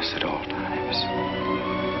naturalness at all times.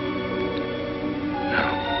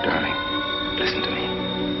 Now, darling, listen to me.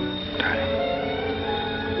 Darling.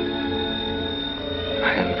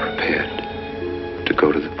 I am prepared to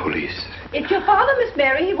go to the police. It's your father, Miss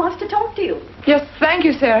Mary. He wants to talk to you. Yes, thank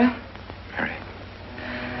you, Sarah. Mary.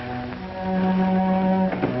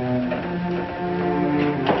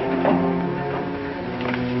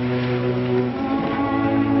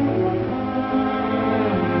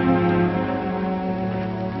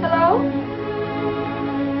 Hello?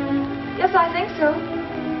 Yes, I think so.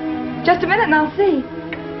 Just a minute and I'll see.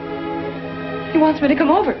 He wants me to come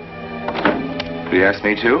over. Did he ask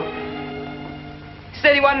me to? He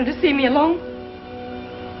said he wanted to see me alone.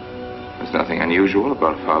 There's nothing unusual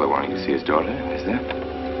about a father wanting to see his daughter, is there?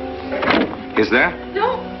 Is there?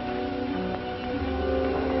 No.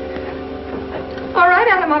 All right,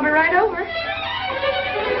 Adam, I'll be right over.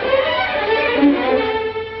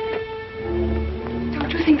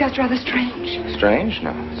 Don't you think that's rather strange? Strange?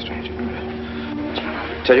 No, strange.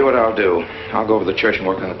 Tell you what I'll do. I'll go over to the church and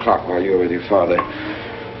work on the clock while you're with your father.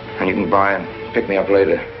 And you can by and pick me up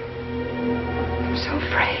later. I'm so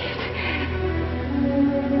afraid.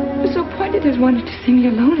 He was so pointed as wanted to see me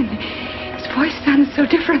alone, and his voice sounded so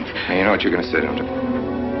different. Now, you know what you're going to say, don't you?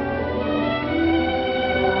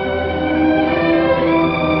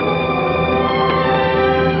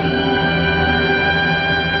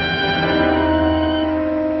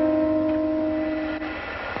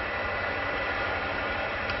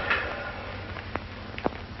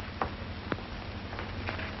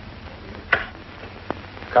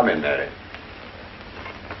 Come in, Mary.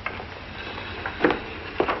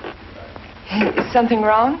 Is something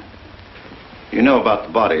wrong? You know about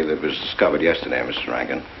the body that was discovered yesterday, Mr.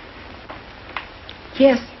 Rankin?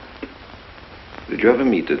 Yes. Did you ever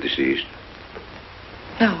meet the deceased?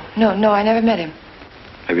 No, I never met him.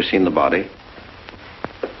 Have you seen the body?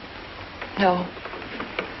 No.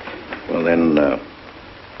 Well, then,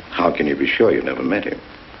 how can you be sure you never met him?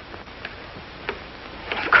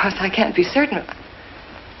 Of course, I can't be certain.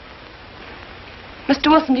 Mr.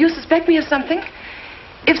 Wilson, do you suspect me of something?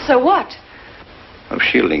 If so, what? Of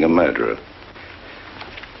shielding a murderer.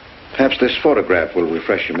 Perhaps this photograph will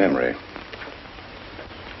refresh your memory.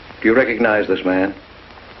 Do you recognize this man?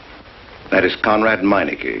 That is Conrad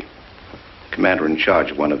Meineke, commander in charge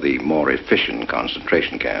of one of the more efficient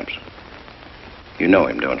concentration camps. You know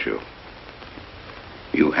him, don't you?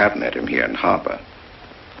 You have met him here in Harper.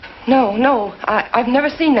 No. I've never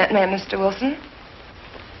seen that man, Mr. Wilson.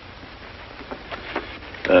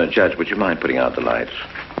 Judge, would you mind putting out the lights?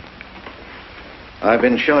 I've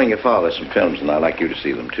been showing your father some films, and I'd like you to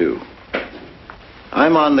see them, too.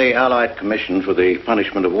 I'm on the Allied Commission for the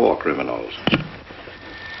Punishment of War Criminals.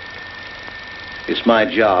 It's my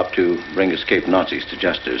job to bring escaped Nazis to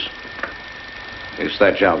justice. It's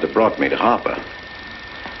that job that brought me to Harper.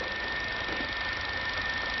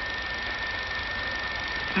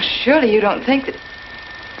 Well, surely you don't think that...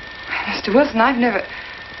 Mr. Wilson, I've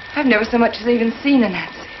never so much as even seen a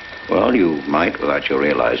Nazi. Well, you might without your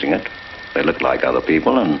realizing it. They look like other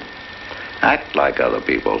people and act like other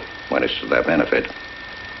people when it's to their benefit.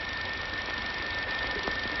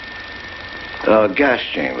 A gas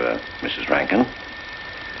chamber, Mrs. Rankin.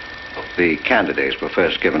 The candidates were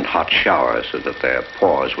first given hot showers so that their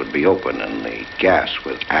pores would be open and the gas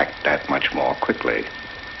would act that much more quickly.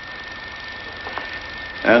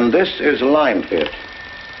 And this is a lime pit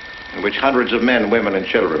in which hundreds of men, women, and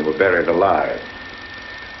children were buried alive.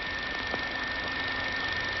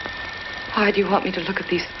 Why do you want me to look at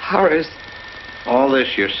these horrors? All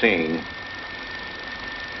this you're seeing,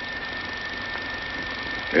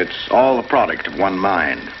 it's all the product of one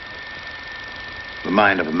mind. The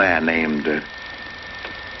mind of a man named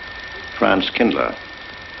Franz Kindler.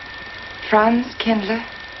 Franz Kindler?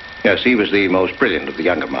 Yes, he was the most brilliant of the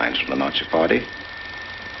younger minds from the Nazi Party.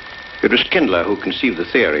 It was Kindler who conceived the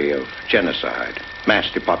theory of genocide, mass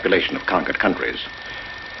depopulation of conquered countries,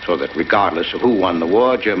 so that regardless of who won the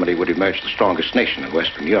war, Germany would emerge the strongest nation in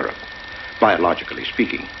Western Europe, biologically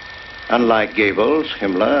speaking. Unlike Goebbels,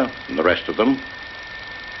 Himmler, and the rest of them,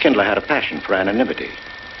 Kindler had a passion for anonymity.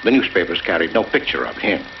 The newspapers carried no picture of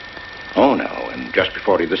him. Oh, no, and just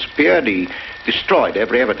before he disappeared, he destroyed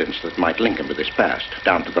every evidence that might link him to this past,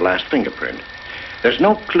 down to the last fingerprint. There's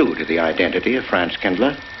no clue to the identity of Franz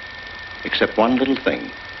Kindler, except one little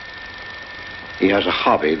thing. He has a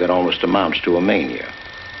hobby that almost amounts to a mania.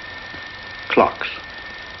 Clocks.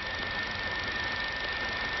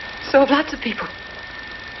 So have lots of people.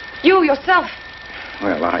 You, yourself.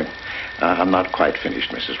 Well, I'm not quite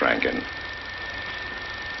finished, Mrs. Rankin.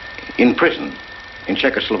 In prison, in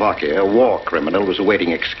Czechoslovakia, a war criminal was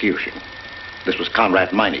awaiting execution. This was Conrad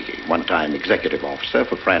Meineke, one-time executive officer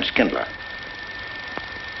for Franz Kindler.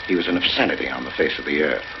 He was an obscenity on the face of the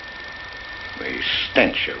earth. The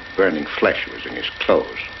stench of burning flesh was in his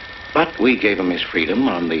clothes. But we gave him his freedom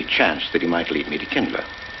on the chance that he might lead me to Kindler.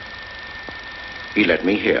 He led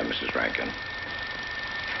me here, Mrs. Rankin.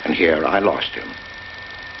 And here I lost him.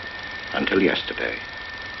 Until yesterday.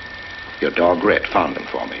 Your dog Red found him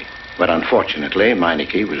for me. But unfortunately,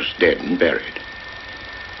 Meineke was dead and buried.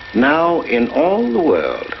 Now, in all the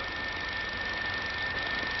world,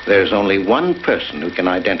 there's only one person who can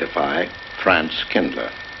identify Franz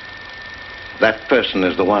Kindler. That person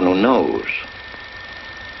is the one who knows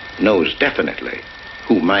definitely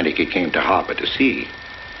who Meineke came to Harper to see.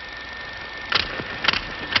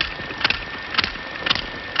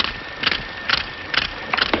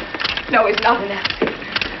 No, he's not a Nazi.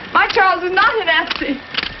 My Charles is not a Nazi.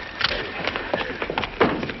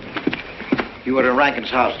 You were at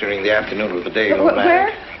Rankin's house during the afternoon of the day you were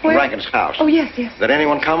married. Where? Rankin's house. Oh, yes. Did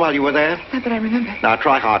anyone come while you were there? Not that I remember. Now,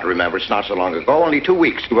 try hard to remember. It's not so long ago. Only 2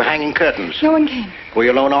 weeks. You were hanging curtains. No one came. Were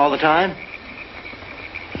you alone all the time?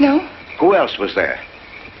 No. Who else was there?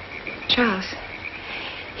 Charles.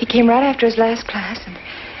 He came right after his last class,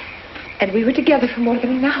 and we were together for more than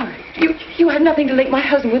an hour. You had nothing to link my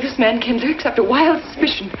husband with this man, Kindler, except a wild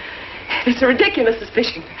suspicion. It's a ridiculous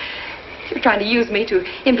suspicion. You're trying to use me to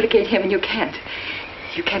implicate him, and you can't.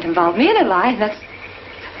 You can't involve me in a lie.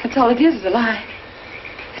 That's all it is a lie.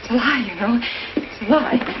 It's a lie, you know. It's a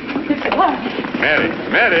lie. It's a lie.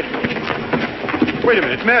 Mary. Wait a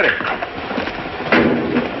minute, Mary.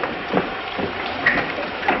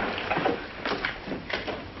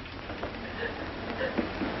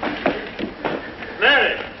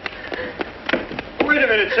 Mary. Wait a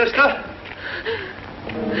minute, sister.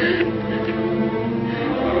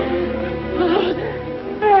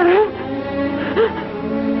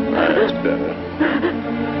 That's better.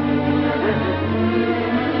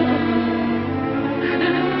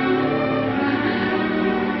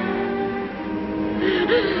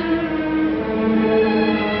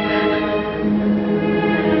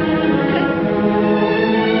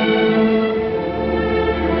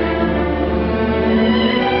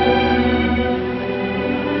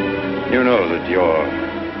 your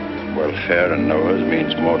welfare and Noah's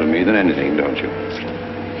means more to me than anything, don't you?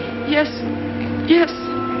 Yes. Yes.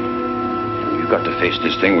 You've got to face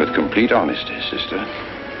this thing with complete honesty, sister.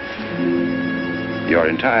 Your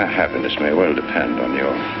entire happiness may well depend on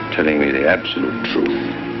your telling me the absolute truth.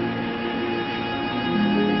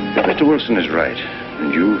 If Mr. Wilson is right,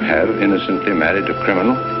 and you have innocently married a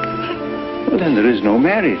criminal, well, then there is no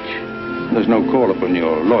marriage. There's no call upon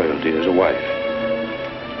your loyalty as a wife.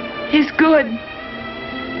 He's good.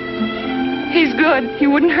 He's good. He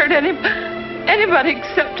wouldn't hurt anybody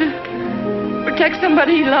except to protect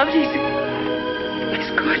somebody he loves. He's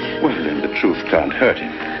good. Well, then the truth can't hurt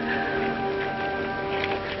him.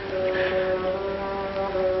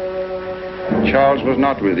 Charles was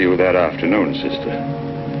not with you that afternoon, sister.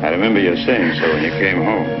 I remember you saying so when you came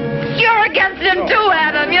home. You're against him too,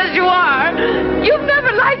 Adam. Yes, you are. You've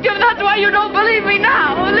never liked him. That's why you don't believe me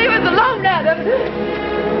now. Leave us alone, Adam.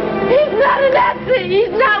 He's not a Nazi.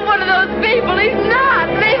 He's not one of those people. He's not.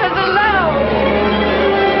 Leave us alone.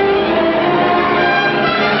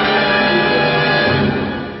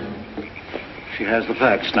 She has the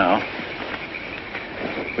facts now.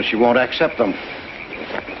 But she won't accept them.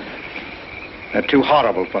 They're too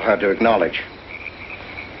horrible for her to acknowledge.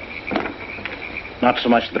 Not so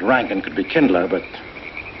much that Rankin could be Kindler, but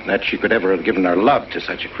that she could ever have given her love to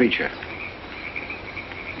such a creature.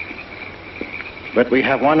 But we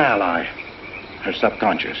have one ally, her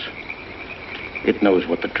subconscious. It knows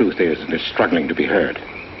what the truth is and is struggling to be heard.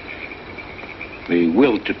 The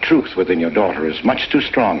will to truth within your daughter is much too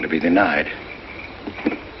strong to be denied.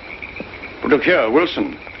 But look here,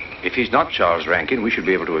 Wilson. If he's not Charles Rankin, we should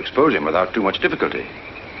be able to expose him without too much difficulty.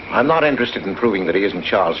 I'm not interested in proving that he isn't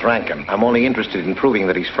Charles Rankin. I'm only interested in proving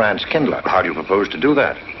that he's Franz Kindler. How do you propose to do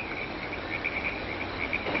that?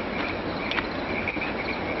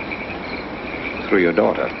 Through your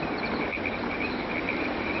daughter.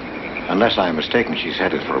 Unless I'm mistaken, she's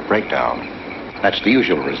headed for a breakdown. That's the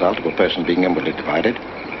usual result of a person being inwardly divided.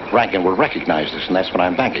 Rankin will recognize this, and that's what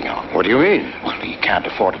I'm banking on. What do you mean? Well, he can't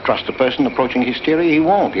afford to trust a person approaching hysteria. He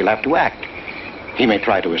won't. He'll have to act. He may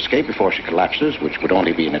try to escape before she collapses, which would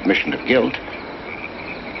only be an admission of guilt.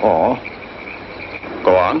 Or...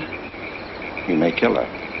 Go on. He may kill her.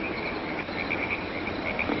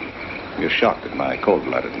 You're shocked at my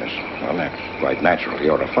cold-bloodedness. Well, that's quite natural.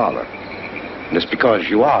 You're a father. And it's because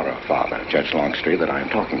you are a father, Judge Longstreet, that I'm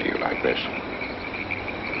talking to you like this.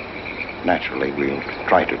 Naturally, we'll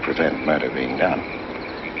try to prevent murder being done.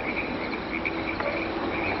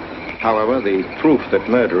 However, the proof that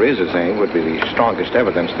murder is his aim would be the strongest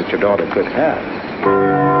evidence that your daughter could have.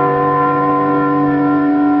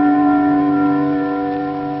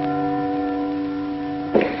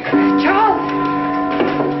 Charles!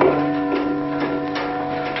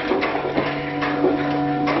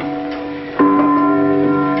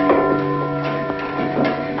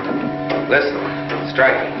 Listen,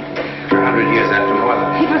 strike. 100 years after no other.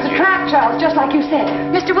 It was a trap, Charles, just like you said.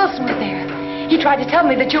 Mr. Wilson was there. He tried to tell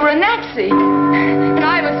me that you were a Nazi. And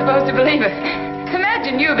I was supposed to believe it.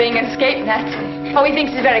 Imagine you being an escaped Nazi. Oh, he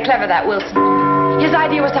thinks he's very clever, that Wilson. His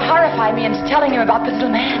idea was to horrify me into telling him about the little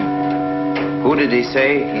man. Who did he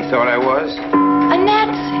say he thought I was? A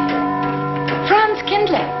Nazi. Franz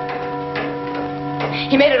Kindler.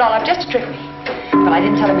 He made it all up just to trick me. But I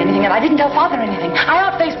didn't tell him anything, and I didn't tell Father anything. I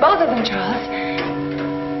outfaced both of them, Charles.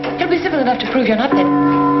 It'll be simple enough to prove you're not that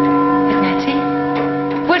Nazi.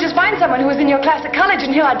 We'll just find someone who was in your class at college,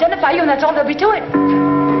 and he'll identify you, and that's all there'll be to it.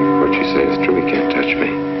 What you say is true. He can't touch me.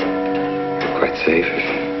 I'm quite safe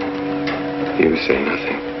if you say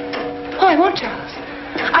nothing. Oh, I won't, Charles.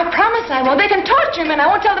 I promise I won't. They can torture him, and I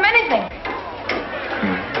won't tell them anything.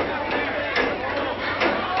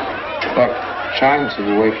 Look, Chance is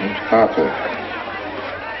away from his carpet.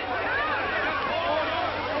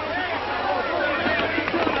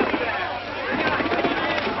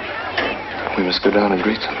 We must go down and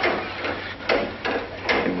greet them.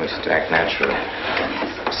 You must act naturally.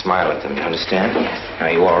 Smile at them, you understand? Yes.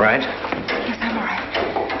 Are you all right? Yes, I'm all right.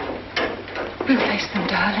 We'll face them,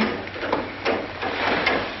 darling.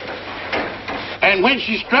 And when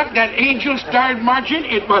she struck that angel starred marching,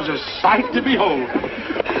 it was a sight to behold.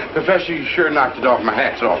 Professor, you sure knocked it off. My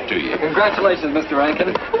hat's off to you. Congratulations, Mr.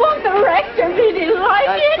 Rankin. Won't the rector really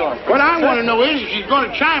like it? What I want to know is, if she's going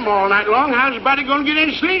to chime all night long, how's the body going to get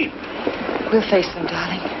any sleep? We'll face them,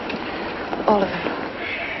 darling. All of them.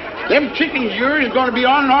 Them chickens of yours are going to be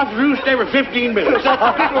on and off the roost every 15 minutes.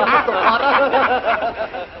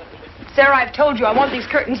 Sarah, I've told you I want these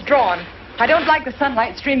curtains drawn. I don't like the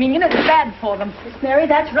sunlight streaming in. It's bad for them. Miss Mary,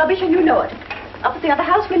 that's rubbish and you know it. Up at the other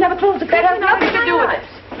house, we never close the That curtain. has nothing to do with it.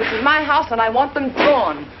 This is my house and I want them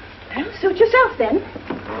drawn. Well, suit yourself, then.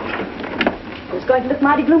 It's going to look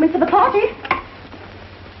mighty gloomy for the party.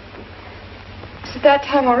 Is it that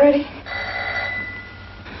time already?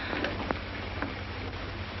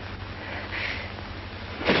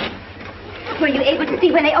 Were you able to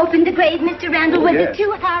see when they opened the grave, Mr. Randall? Was it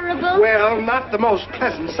too horrible? Well, not the most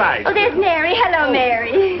pleasant sight. Oh, there's Mary. Hello,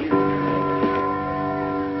 Mary.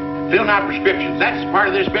 Filling out prescriptions, that's part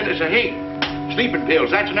of this business of hate. Sleeping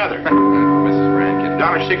pills, that's another. Mrs. Rankin.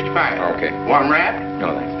 $1.65. Okay. Want 'em wrapped?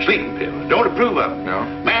 No, thanks. Sleeping pills. Don't approve of 'em. No.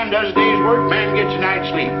 Man does a day's work, man gets a night's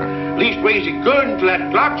sleep. Leastways he could until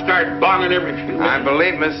that clock started bonging every few minutes. I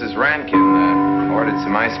believe Mrs. Rankin ordered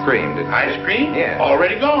some ice cream. Ice cream? Yeah.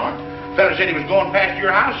 Already gone. Fella said he was going past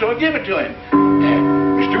your house, so I give it to him.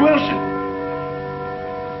 Mr. Wilson.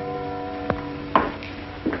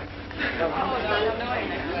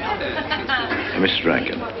 Mrs.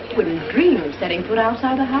 Rankin. Wouldn't dream of setting foot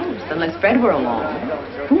outside the house unless Fred were along.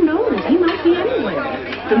 Who knows? He might be anywhere.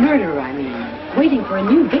 The murderer, I mean, waiting for a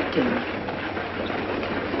new victim.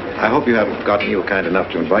 I hope you haven't forgotten you were kind enough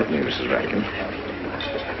to invite me, Mrs. Rankin.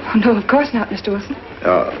 Oh, no, of course not, Mr. Wilson.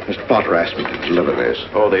 Mr. Potter asked me to deliver this.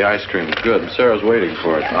 Oh, the ice cream is good. Sarah's waiting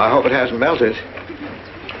for it. I hope it hasn't melted.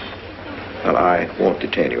 Well, I won't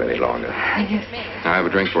detain you any longer. Yes. I have a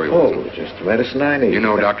drink for you. Oh, just the medicine I need. You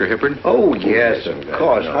know Dr. Hippard? Oh, yes, of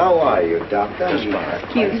course. How are you, Doctor?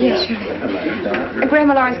 Yes, sure.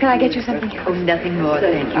 Grandma Lawrence, can I get you something? Oh, nothing more,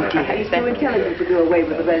 thank you, dear. He's too intelligent to do away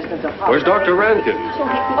with the residents of Where's Dr. Rankin?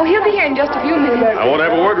 Oh, he'll be here in just a few minutes. I want to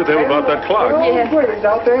have a word with him about that clock. Yes.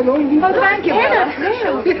 out there. Oh, thank you, Bella.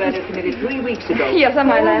 Committed 3 weeks ago. Yes, on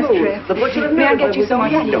my last trip. The butcher of May I get Noir you was some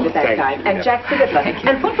on more hand at that Thank time. And Jack Philippa.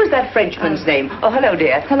 And what was that Frenchman's name? Oh, hello,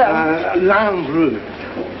 dear. Hello. Landru.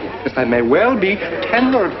 There may well be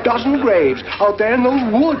 10 or a dozen graves out there in those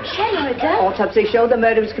woods. Autopsy showed the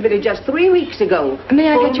murder was committed just 3 weeks ago. May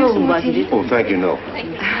I get you Full some moon, more wasn't tea? it? Oh, thank you, no.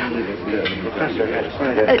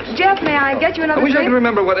 Jeff, may I get you another I wish I drink? could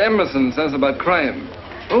remember what Emerson says about crime.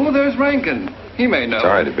 Oh, there's Rankin. He may know.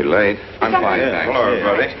 Sorry to be late. I'm fine, thanks. Hello,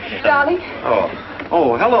 everybody. Darling.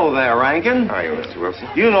 Oh, hello there, Rankin. How are you, Mr. Wilson?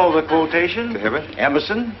 You know the quotation? To Hibbert?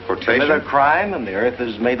 Emerson. Quotation? Commit a crime and the earth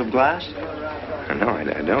is made of glass. No, I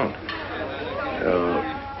don't.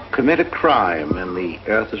 Commit a crime and the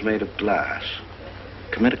earth is made of glass.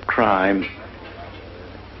 Commit a crime.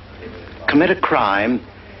 Commit a crime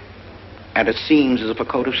and it seems as if a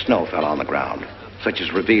coat of snow fell on the ground, such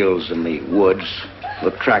as reveals in the woods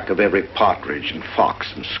the track of every partridge and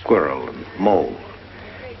fox and squirrel and mole.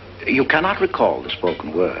 You cannot recall the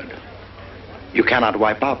spoken word. You cannot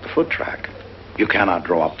wipe out the foot track. You cannot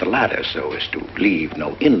draw up the ladder so as to leave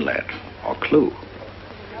no inlet or clue.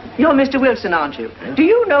 You're Mr. Wilson, aren't you? Do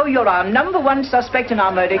you know you're our #1 suspect in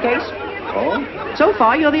our murder case? Oh? So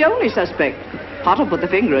far, you're the only suspect. Potter put the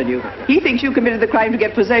finger on you. He thinks you committed the crime to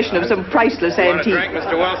get possession of some priceless antique.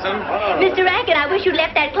 Mr. Wilson? Mr. Rankin, I wish you'd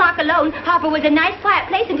left that clock alone. Harper was a nice, quiet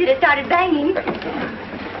place until it started banging.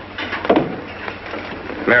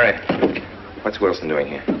 Mary, what's Wilson doing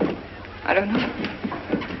here? I don't know.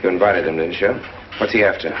 You invited him, didn't you? What's he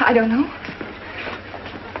after? I don't know.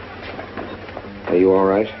 Are you all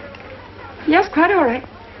right? Yes, quite all right.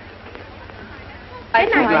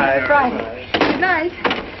 Good night. Friday. Good night.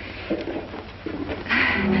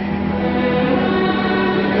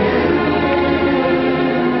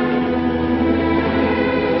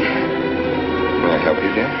 May I help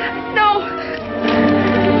you, dear? No!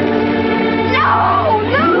 No!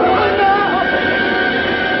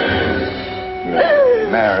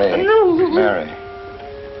 Mary. No. Mary.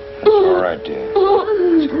 It's all right, dear. It's all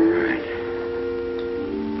right.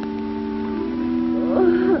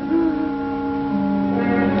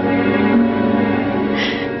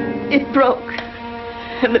 It broke,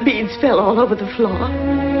 and the beads fell all over the floor.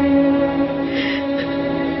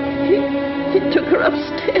 He took her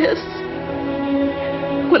upstairs.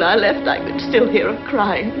 When I left, I could still hear her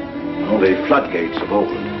crying. Well, the floodgates have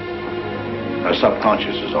opened. Her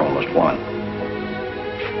subconscious is almost won.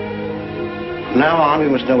 From now on, we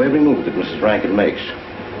must know every move that Mrs. Rankin makes.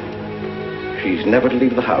 She's never to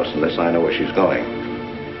leave the house unless I know where she's going.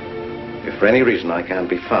 If for any reason I can't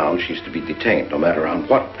be found, she's to be detained, no matter on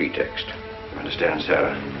what pretext. You understand,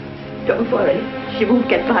 Sarah? Don't worry. She won't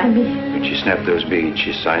get by me. When she snapped those beads,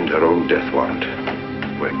 she signed her own death warrant.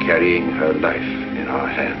 We're carrying her life in our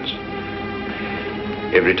hands.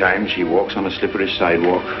 Every time she walks on a slippery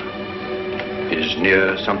sidewalk, is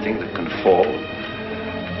near something that can fall,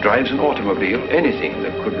 drives an automobile, anything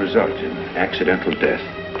that could result in accidental death,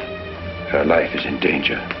 her life is in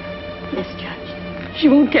danger. Yes, Judge. She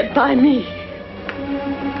won't get by me.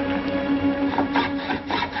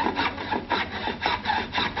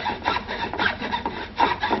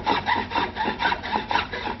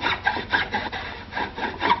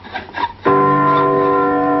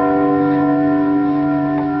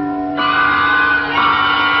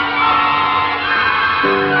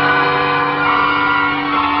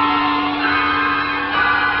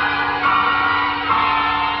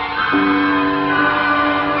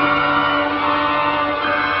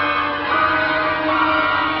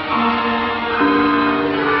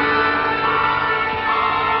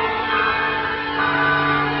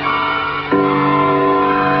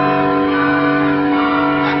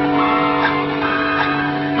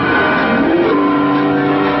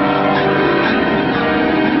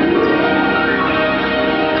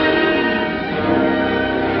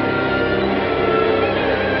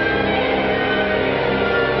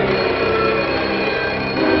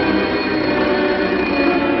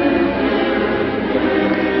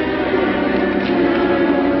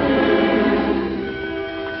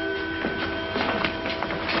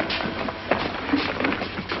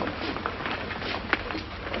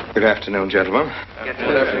 Good afternoon, gentlemen. Good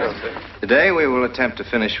afternoon, sir. Today we will attempt to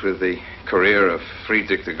finish with the career of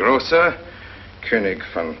Friedrich the Grosser, König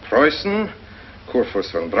von Preußen,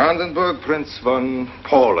 Kurfürst von Brandenburg, Prince von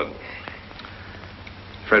Polen.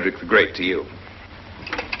 Frederick the Great to you.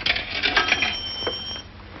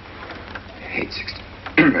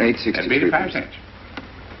 863. That'd be 85 cents.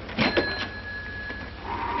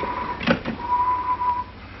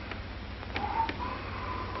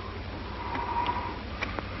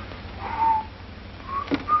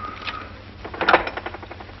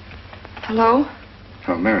 Hello?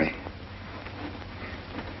 Oh, Mary.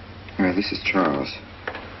 Mary, this is Charles.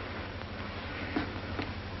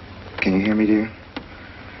 Can you hear me, dear?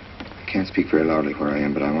 I can't speak very loudly where I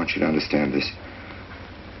am, but I want you to understand this.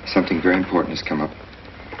 Something very important has come up.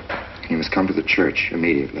 You must come to the church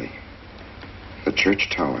immediately. The church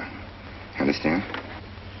tower. Understand?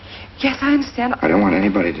 Yes, I understand. I don't want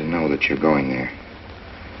anybody to know that you're going there.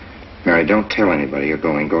 Mary, don't tell anybody you're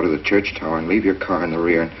going. Go to the church tower and leave your car in the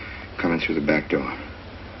rear and come in through the back door.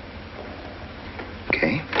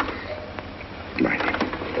 Okay? Goodbye.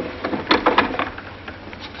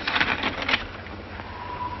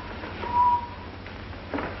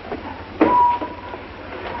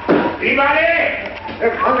 Anybody?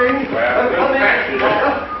 They're coming. Well,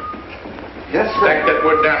 Yes, sir. stack that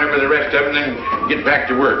wood down there with the rest of it and then get back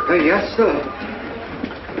to work. Yes, sir.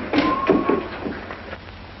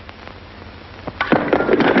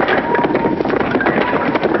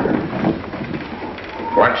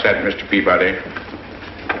 What's that, Mr. Peabody?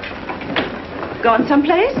 Gone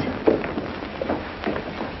someplace?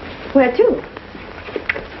 Where to?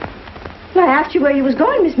 Well, I asked you where you was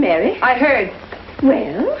going, Miss Mary. I heard.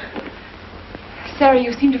 Well? Sarah,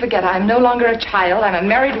 you seem to forget I'm no longer a child. I'm a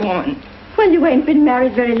married woman. Well, you ain't been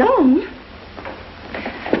married very long.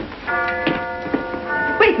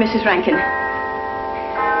 Wait, Mrs. Rankin.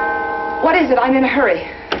 What is it? I'm in a hurry.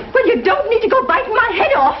 Well, you don't need to go biting my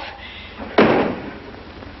head off.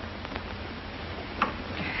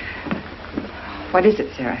 What is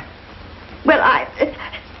it, Sarah? Well, I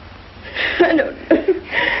don't know.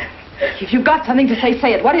 If you've got something to say,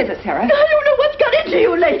 say it. What is it, Sarah? I don't know what's got into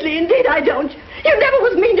you lately. Indeed, I don't. You never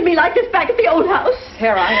was mean to me like this back at the old house.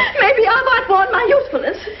 Sarah, Maybe I've outworn my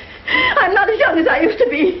usefulness. I'm not as young as I used to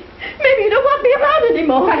be. Maybe you don't want me around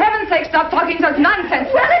anymore. For heaven's sake, stop talking such nonsense.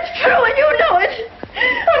 Well, it's true, and you know it.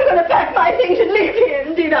 I'm going to pack my things and leave here.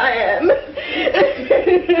 Indeed, I am.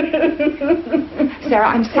 Sarah,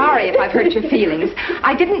 I'm sorry if I've hurt your feelings.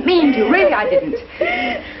 I didn't mean to. Really, I didn't.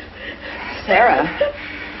 Sarah.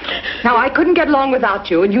 Now, I couldn't get along without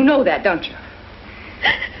you, and you know that, don't you?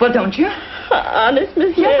 Well, don't you? Honest,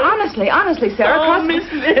 Miss Mary? Yes, honestly, Sarah. Oh, Miss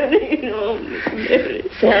Mary. Oh,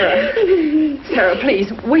 Miss Mary. Sarah,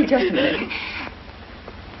 please, wait just a minute.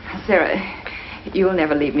 Sarah, you'll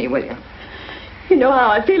never leave me, will you? You know how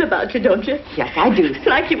I feel about you, don't you? Yes, I do. It's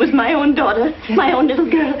like you was my own daughter, my own little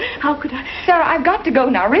girl. How could I? Sarah, I've got to go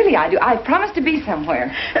now. Really, I do. I've promised to be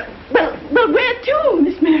somewhere. Well, where to,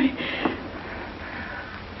 Miss Mary?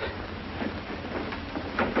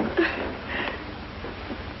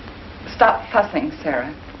 Stop fussing,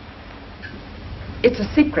 Sarah. It's a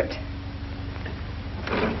secret.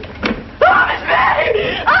 Oh, Miss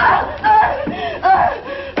Mary!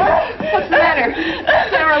 What's the matter?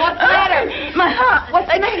 Sarah, what's the matter? My heart.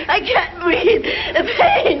 What's the matter? I can't breathe.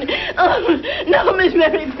 Pain. Oh, no, Miss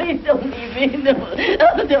Mary, please don't leave me. No,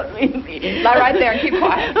 oh, don't leave me. Lie right there and keep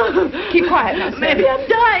quiet. Keep quiet now, Sarah. Maybe I'm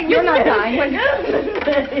dying. You're Miss not Mary. dying. Miss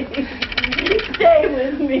Mary, stay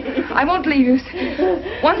with me. I won't leave you.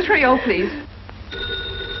 130, please.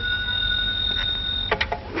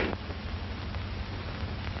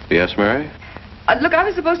 Yes, Mary? Look, I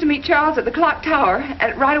was supposed to meet Charles at the clock tower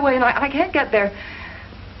right away, and I can't get there.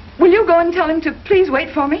 Will you go and tell him to please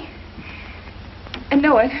wait for me? And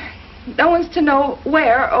no one's to know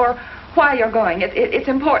where or why you're going. It's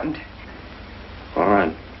important. All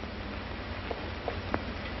right.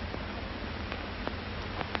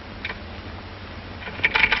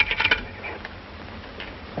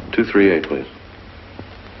 "238, please.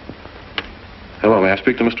 Hello, may I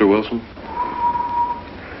speak to Mr. Wilson?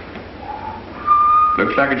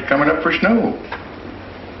 Looks like it's coming up for snow.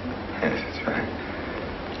 Yes, that's right.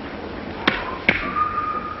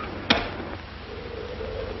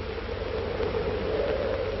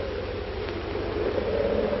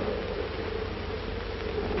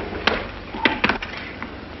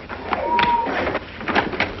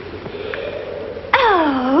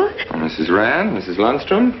 Oh. Mrs. Rand, Mrs.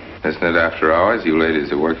 Lundstrom, isn't it after hours? You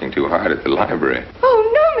ladies are working too hard at the library.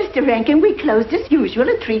 Oh, no, Mr. Rankin. We closed as usual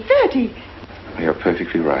at 3:30. You're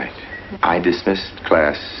perfectly right. I dismissed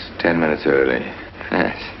class 10 minutes early.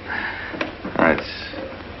 Yes. It's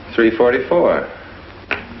 3:44.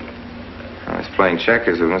 I was playing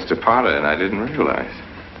checkers with Mr. Potter, and I didn't realize.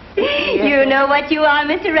 You know what you are,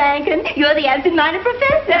 Mr. Rankin. You're the absent-minded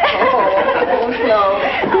professor. Oh, no.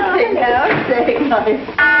 Say now, say nice.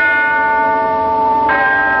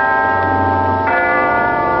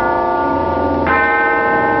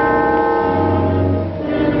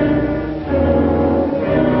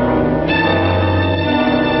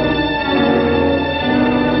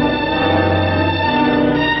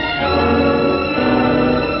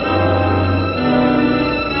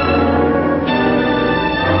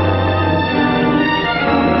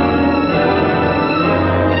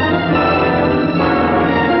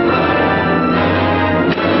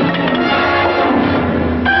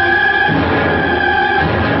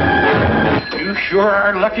 Sure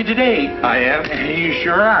are lucky today. I am. You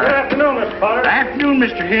sure are. Good afternoon, Mr. Potter. Afternoon,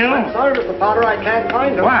 Mr. Hill. I'm sorry, Mr. Potter, I can't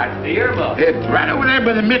find him. What? The earmuff. It's right over there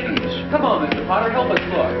by the mittens. Come on, Mr. Potter, help us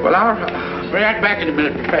look. Well, I'll be right back in a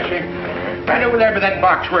minute, Professor. Right over there by that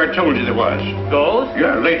box where I told you there was. Those?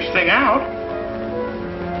 Yeah, latest thing out.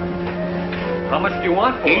 How much do you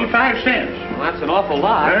want for 85 cents. Well, that's an awful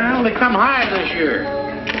lot. Well, they come high this year.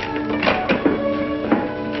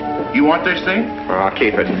 You want this thing? Well, I'll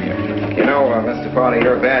keep it. You know, Mr. Potter,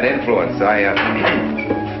 you're a bad influence. I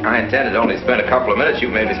intended to only spend a couple of minutes. You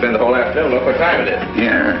made me spend the whole afternoon. Look what time it is.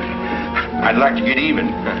 Yeah. I'd like to get even.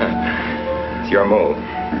 It's your move.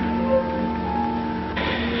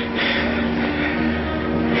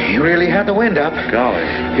 You really had the wind up. Golly.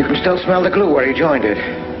 You can still smell the glue where he joined it.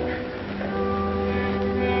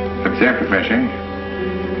 Look there, Professor.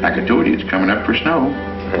 Like I told you, it's coming up for snow.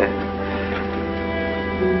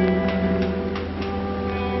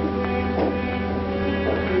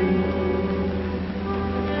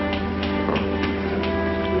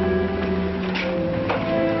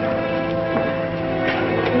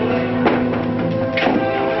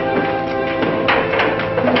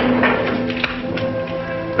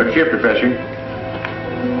 Look here, Professor.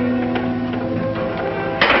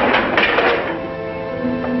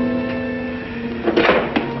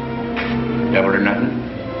 Double or nothing?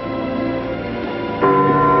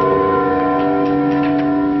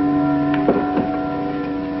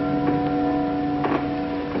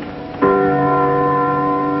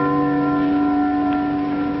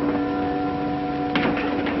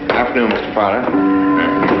 Afternoon, Mr. Potter.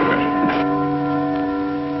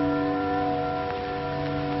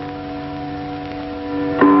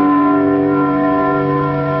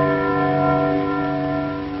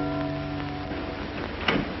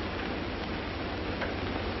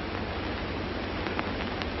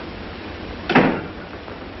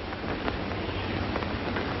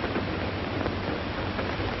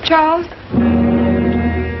 Charles?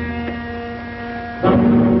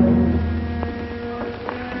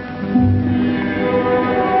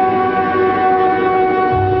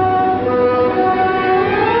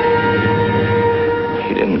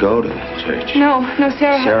 You didn't go to the church. No,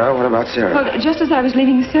 Sarah. Sarah? What about Sarah? Well, just as I was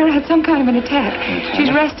leaving, Sarah had some kind of an attack.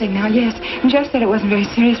 She's resting now, yes. And Jeff said it wasn't very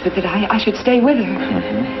serious, but that I should stay with her.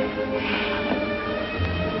 Mm-hmm.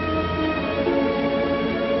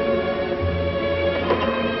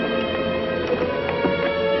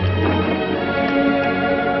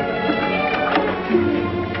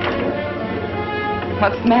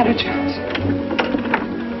 What's the matter, Charles?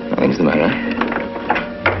 Nothing's the matter.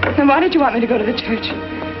 Then why did you want me to go to the church?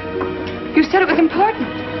 You said it was important.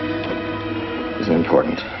 It isn't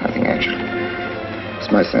important. Nothing, actually. It's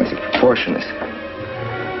my sense of proportion is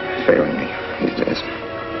failing me these days.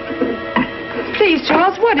 Please,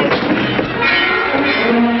 Charles, what is...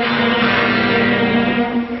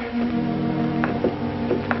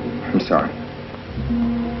 I'm sorry.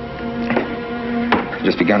 I've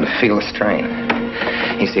just begun to feel the strain.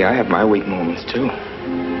 You see, I have my weak moments, too.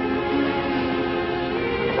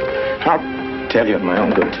 I'll tell you in my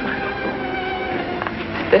own good time.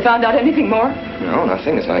 They found out anything more? No,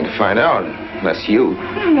 nothing. There's nothing to find out, unless you.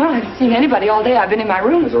 No, I haven't seen anybody all day. I've been in my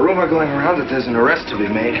room. There's a rumor going around that there's an arrest to be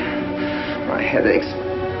made. My headaches.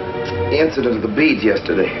 The incident of the beads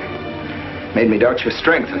yesterday made me doubt your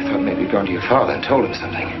strength. I thought maybe you'd gone to your father and told him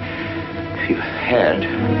something. If you had...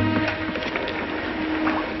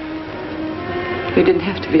 You didn't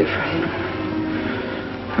have to be afraid.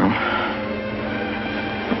 No.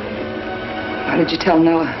 Why did you tell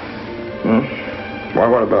Noah? Why,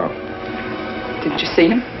 what about? Didn't you see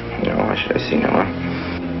him? No, why should I see Noah?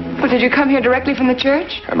 Well, did you come here directly from the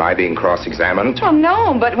church? Am I being cross-examined? Well,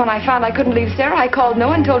 no, but when I found I couldn't leave Sarah, I called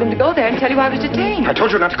Noah and told him to go there and tell you I was detained. I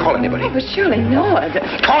told you not to call anybody. Oh, but surely Noah...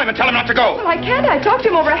 Call him and tell him not to go. Well, I can't. I talked to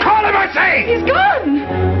him over... Call him, I say! He's gone!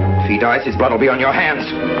 If he dies, his blood will be on your hands.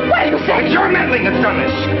 What are you saying? It's your meddling that's done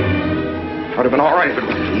this. It would have been all right if it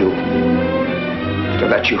wasn't for you. To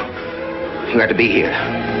let you. You had to be here.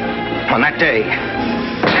 On that day.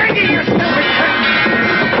 Taking your stupid trick.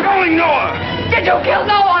 Going Noah. Did you kill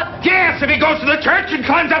Noah? Yes, if he goes to the church and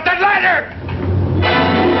climbs up that ladder.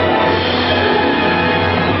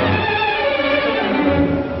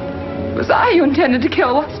 It was I you intended to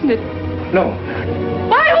kill, wasn't it? No.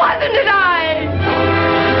 Why wasn't it I?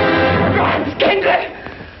 Franz Kindler!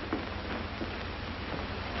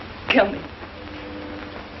 Kill me.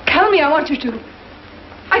 Kill me, I want you to.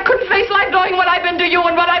 I couldn't face life knowing what I've been to you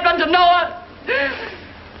and what I've done to Noah.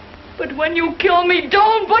 But when you kill me,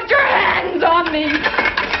 don't put your hands on me.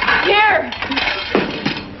 Here.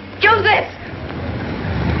 Use this.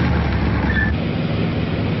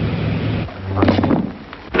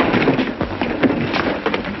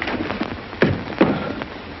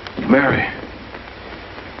 Mary.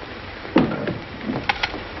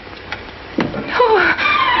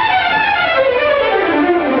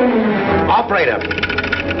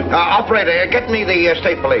 Operator, get me the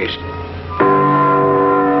state police.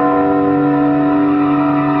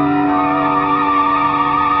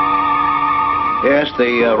 Yes,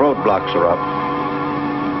 the roadblocks are up.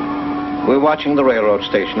 We're watching the railroad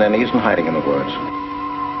station, and he isn't hiding in the woods.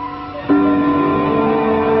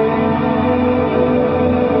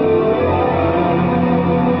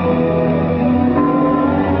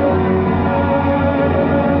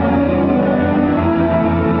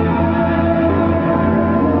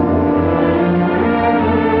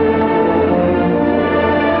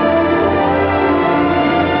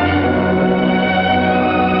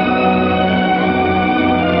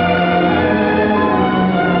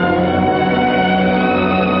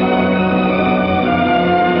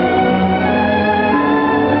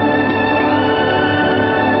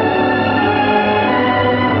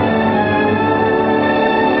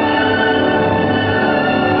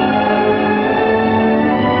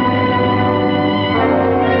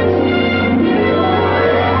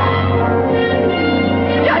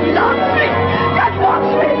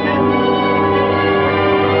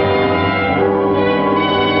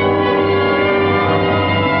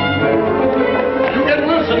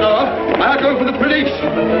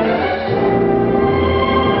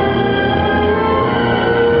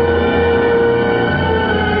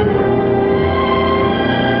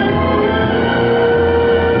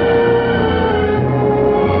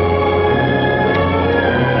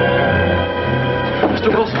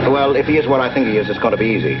 Well, if he is what I think he is, it's going to be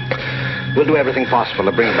easy. We'll do everything possible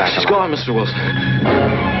to bring him back. She's gone, Mr. Wilson.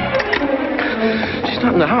 She's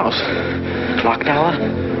not in the house. Clock tower?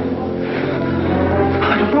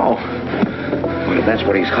 I don't know. Well, if that's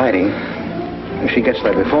what he's hiding, if she gets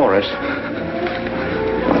there before us...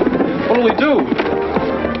 What'll we do?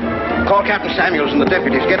 Call Captain Samuels and the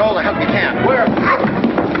deputies. Get all the help you can. Where?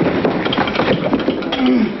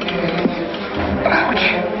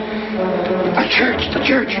 Ouch. The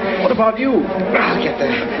church. What about you? I'll get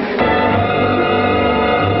there.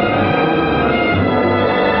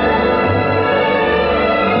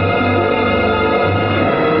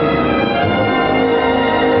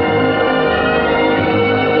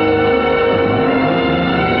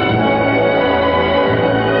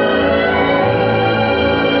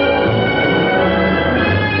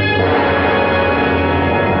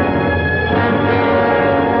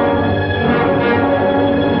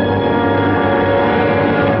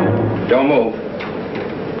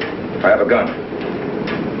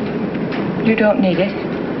 You don't need it.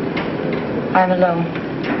 I'm alone.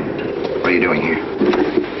 What are you doing here?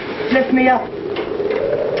 Lift me up.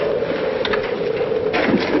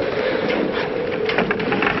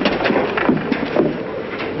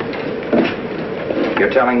 You're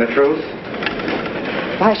telling the truth?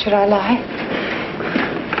 Why should I lie?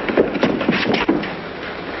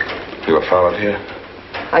 You were followed here?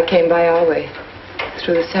 I came by our way.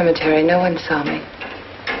 Through the cemetery. No one saw me.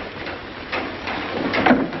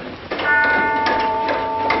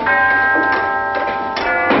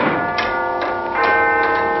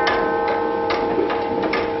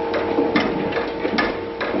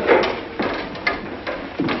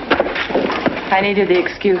 I needed the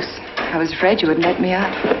excuse. I was afraid you wouldn't let me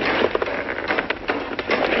out.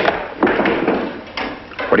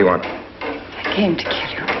 What do you want? I came to kill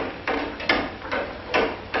you.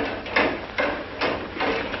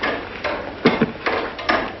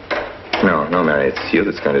 No, Mary, it's you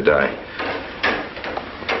that's going to die.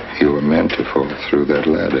 You were meant to fall through that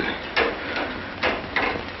ladder.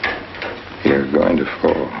 You're going to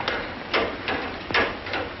fall.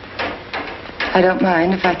 I don't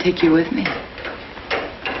mind if I take you with me.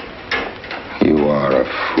 You are a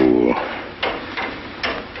fool.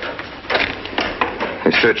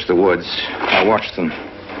 They searched the woods. I watched them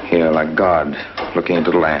here like God, looking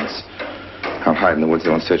into the lands. I'll hide in the woods. They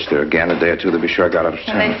won't search there again. A day or two, they'll be sure I got out of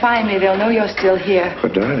town. When they find me, they'll know you're still here.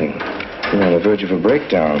 But, darling, you're on the verge of a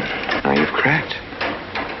breakdown. Now you've cracked.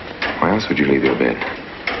 Why else would you leave your bed?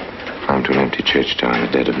 Climb to an empty church door in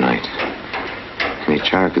the dead of night. Any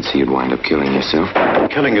child could see you'd wind up killing yourself.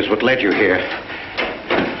 Killing is what led you here.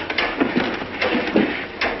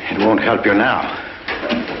 It won't help you now.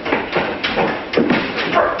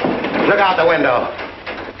 Look out the window.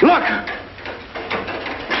 Look!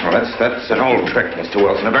 Well, that's an old trick, Mr.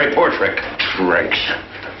 Wilson. A very poor trick. Tricks.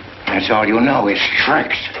 That's all you know is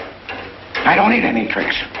tricks. I don't need any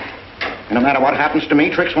tricks. And no matter what happens to me,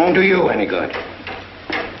 tricks won't do you any good.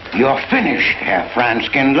 You're finished, Herr Franz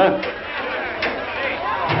Kindler.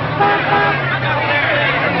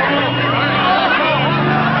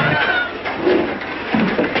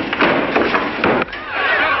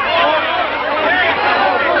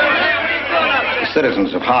 The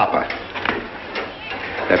citizens of Harper,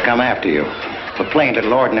 they've come after you. For plain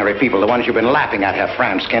little ordinary people, the ones you've been laughing at, Herr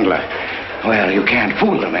Franz Kindler. Well, you can't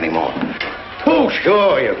fool them anymore. Oh,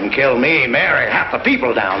 sure, you can kill me, Mary, half the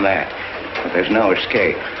people down there. But there's no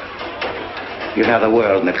escape. You have the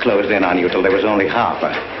world, and it closed in on you till there was only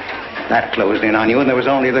Harper. That closed in on you, and there was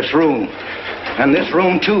only this room. And this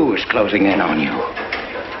room, too, is closing in on you.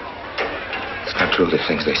 It's not true, the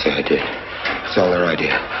things they say I did. It's all their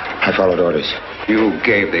idea. I followed orders. You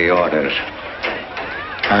gave the orders.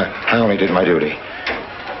 I only did my duty.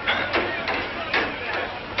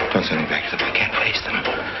 Don't send me back to them. I can't face them.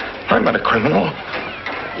 I'm not a criminal.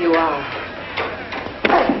 You are.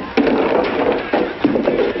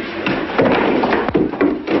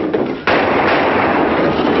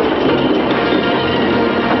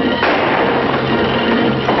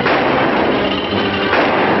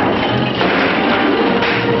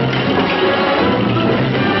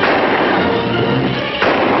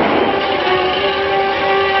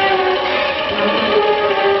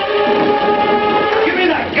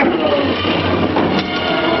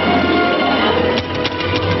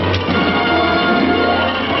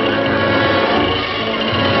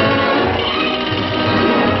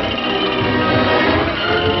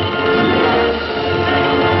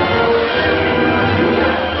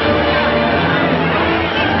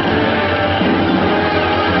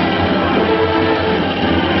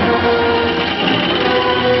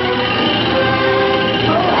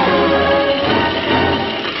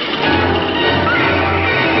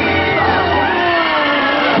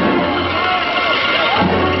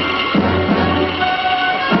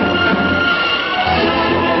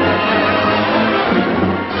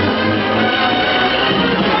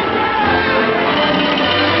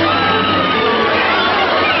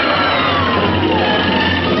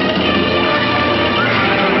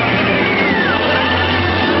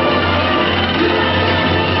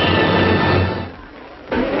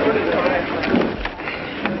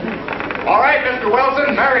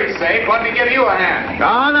 Let me give you a hand.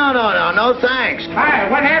 No, thanks. Hi,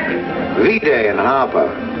 what happened? V-Day in Harper.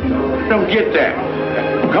 Don't get that.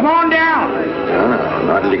 Come on down. No,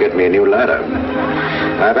 not till you get me a new ladder.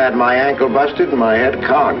 I've had my ankle busted and my head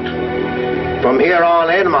cocked. From here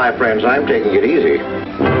on in, my friends, I'm taking it easy.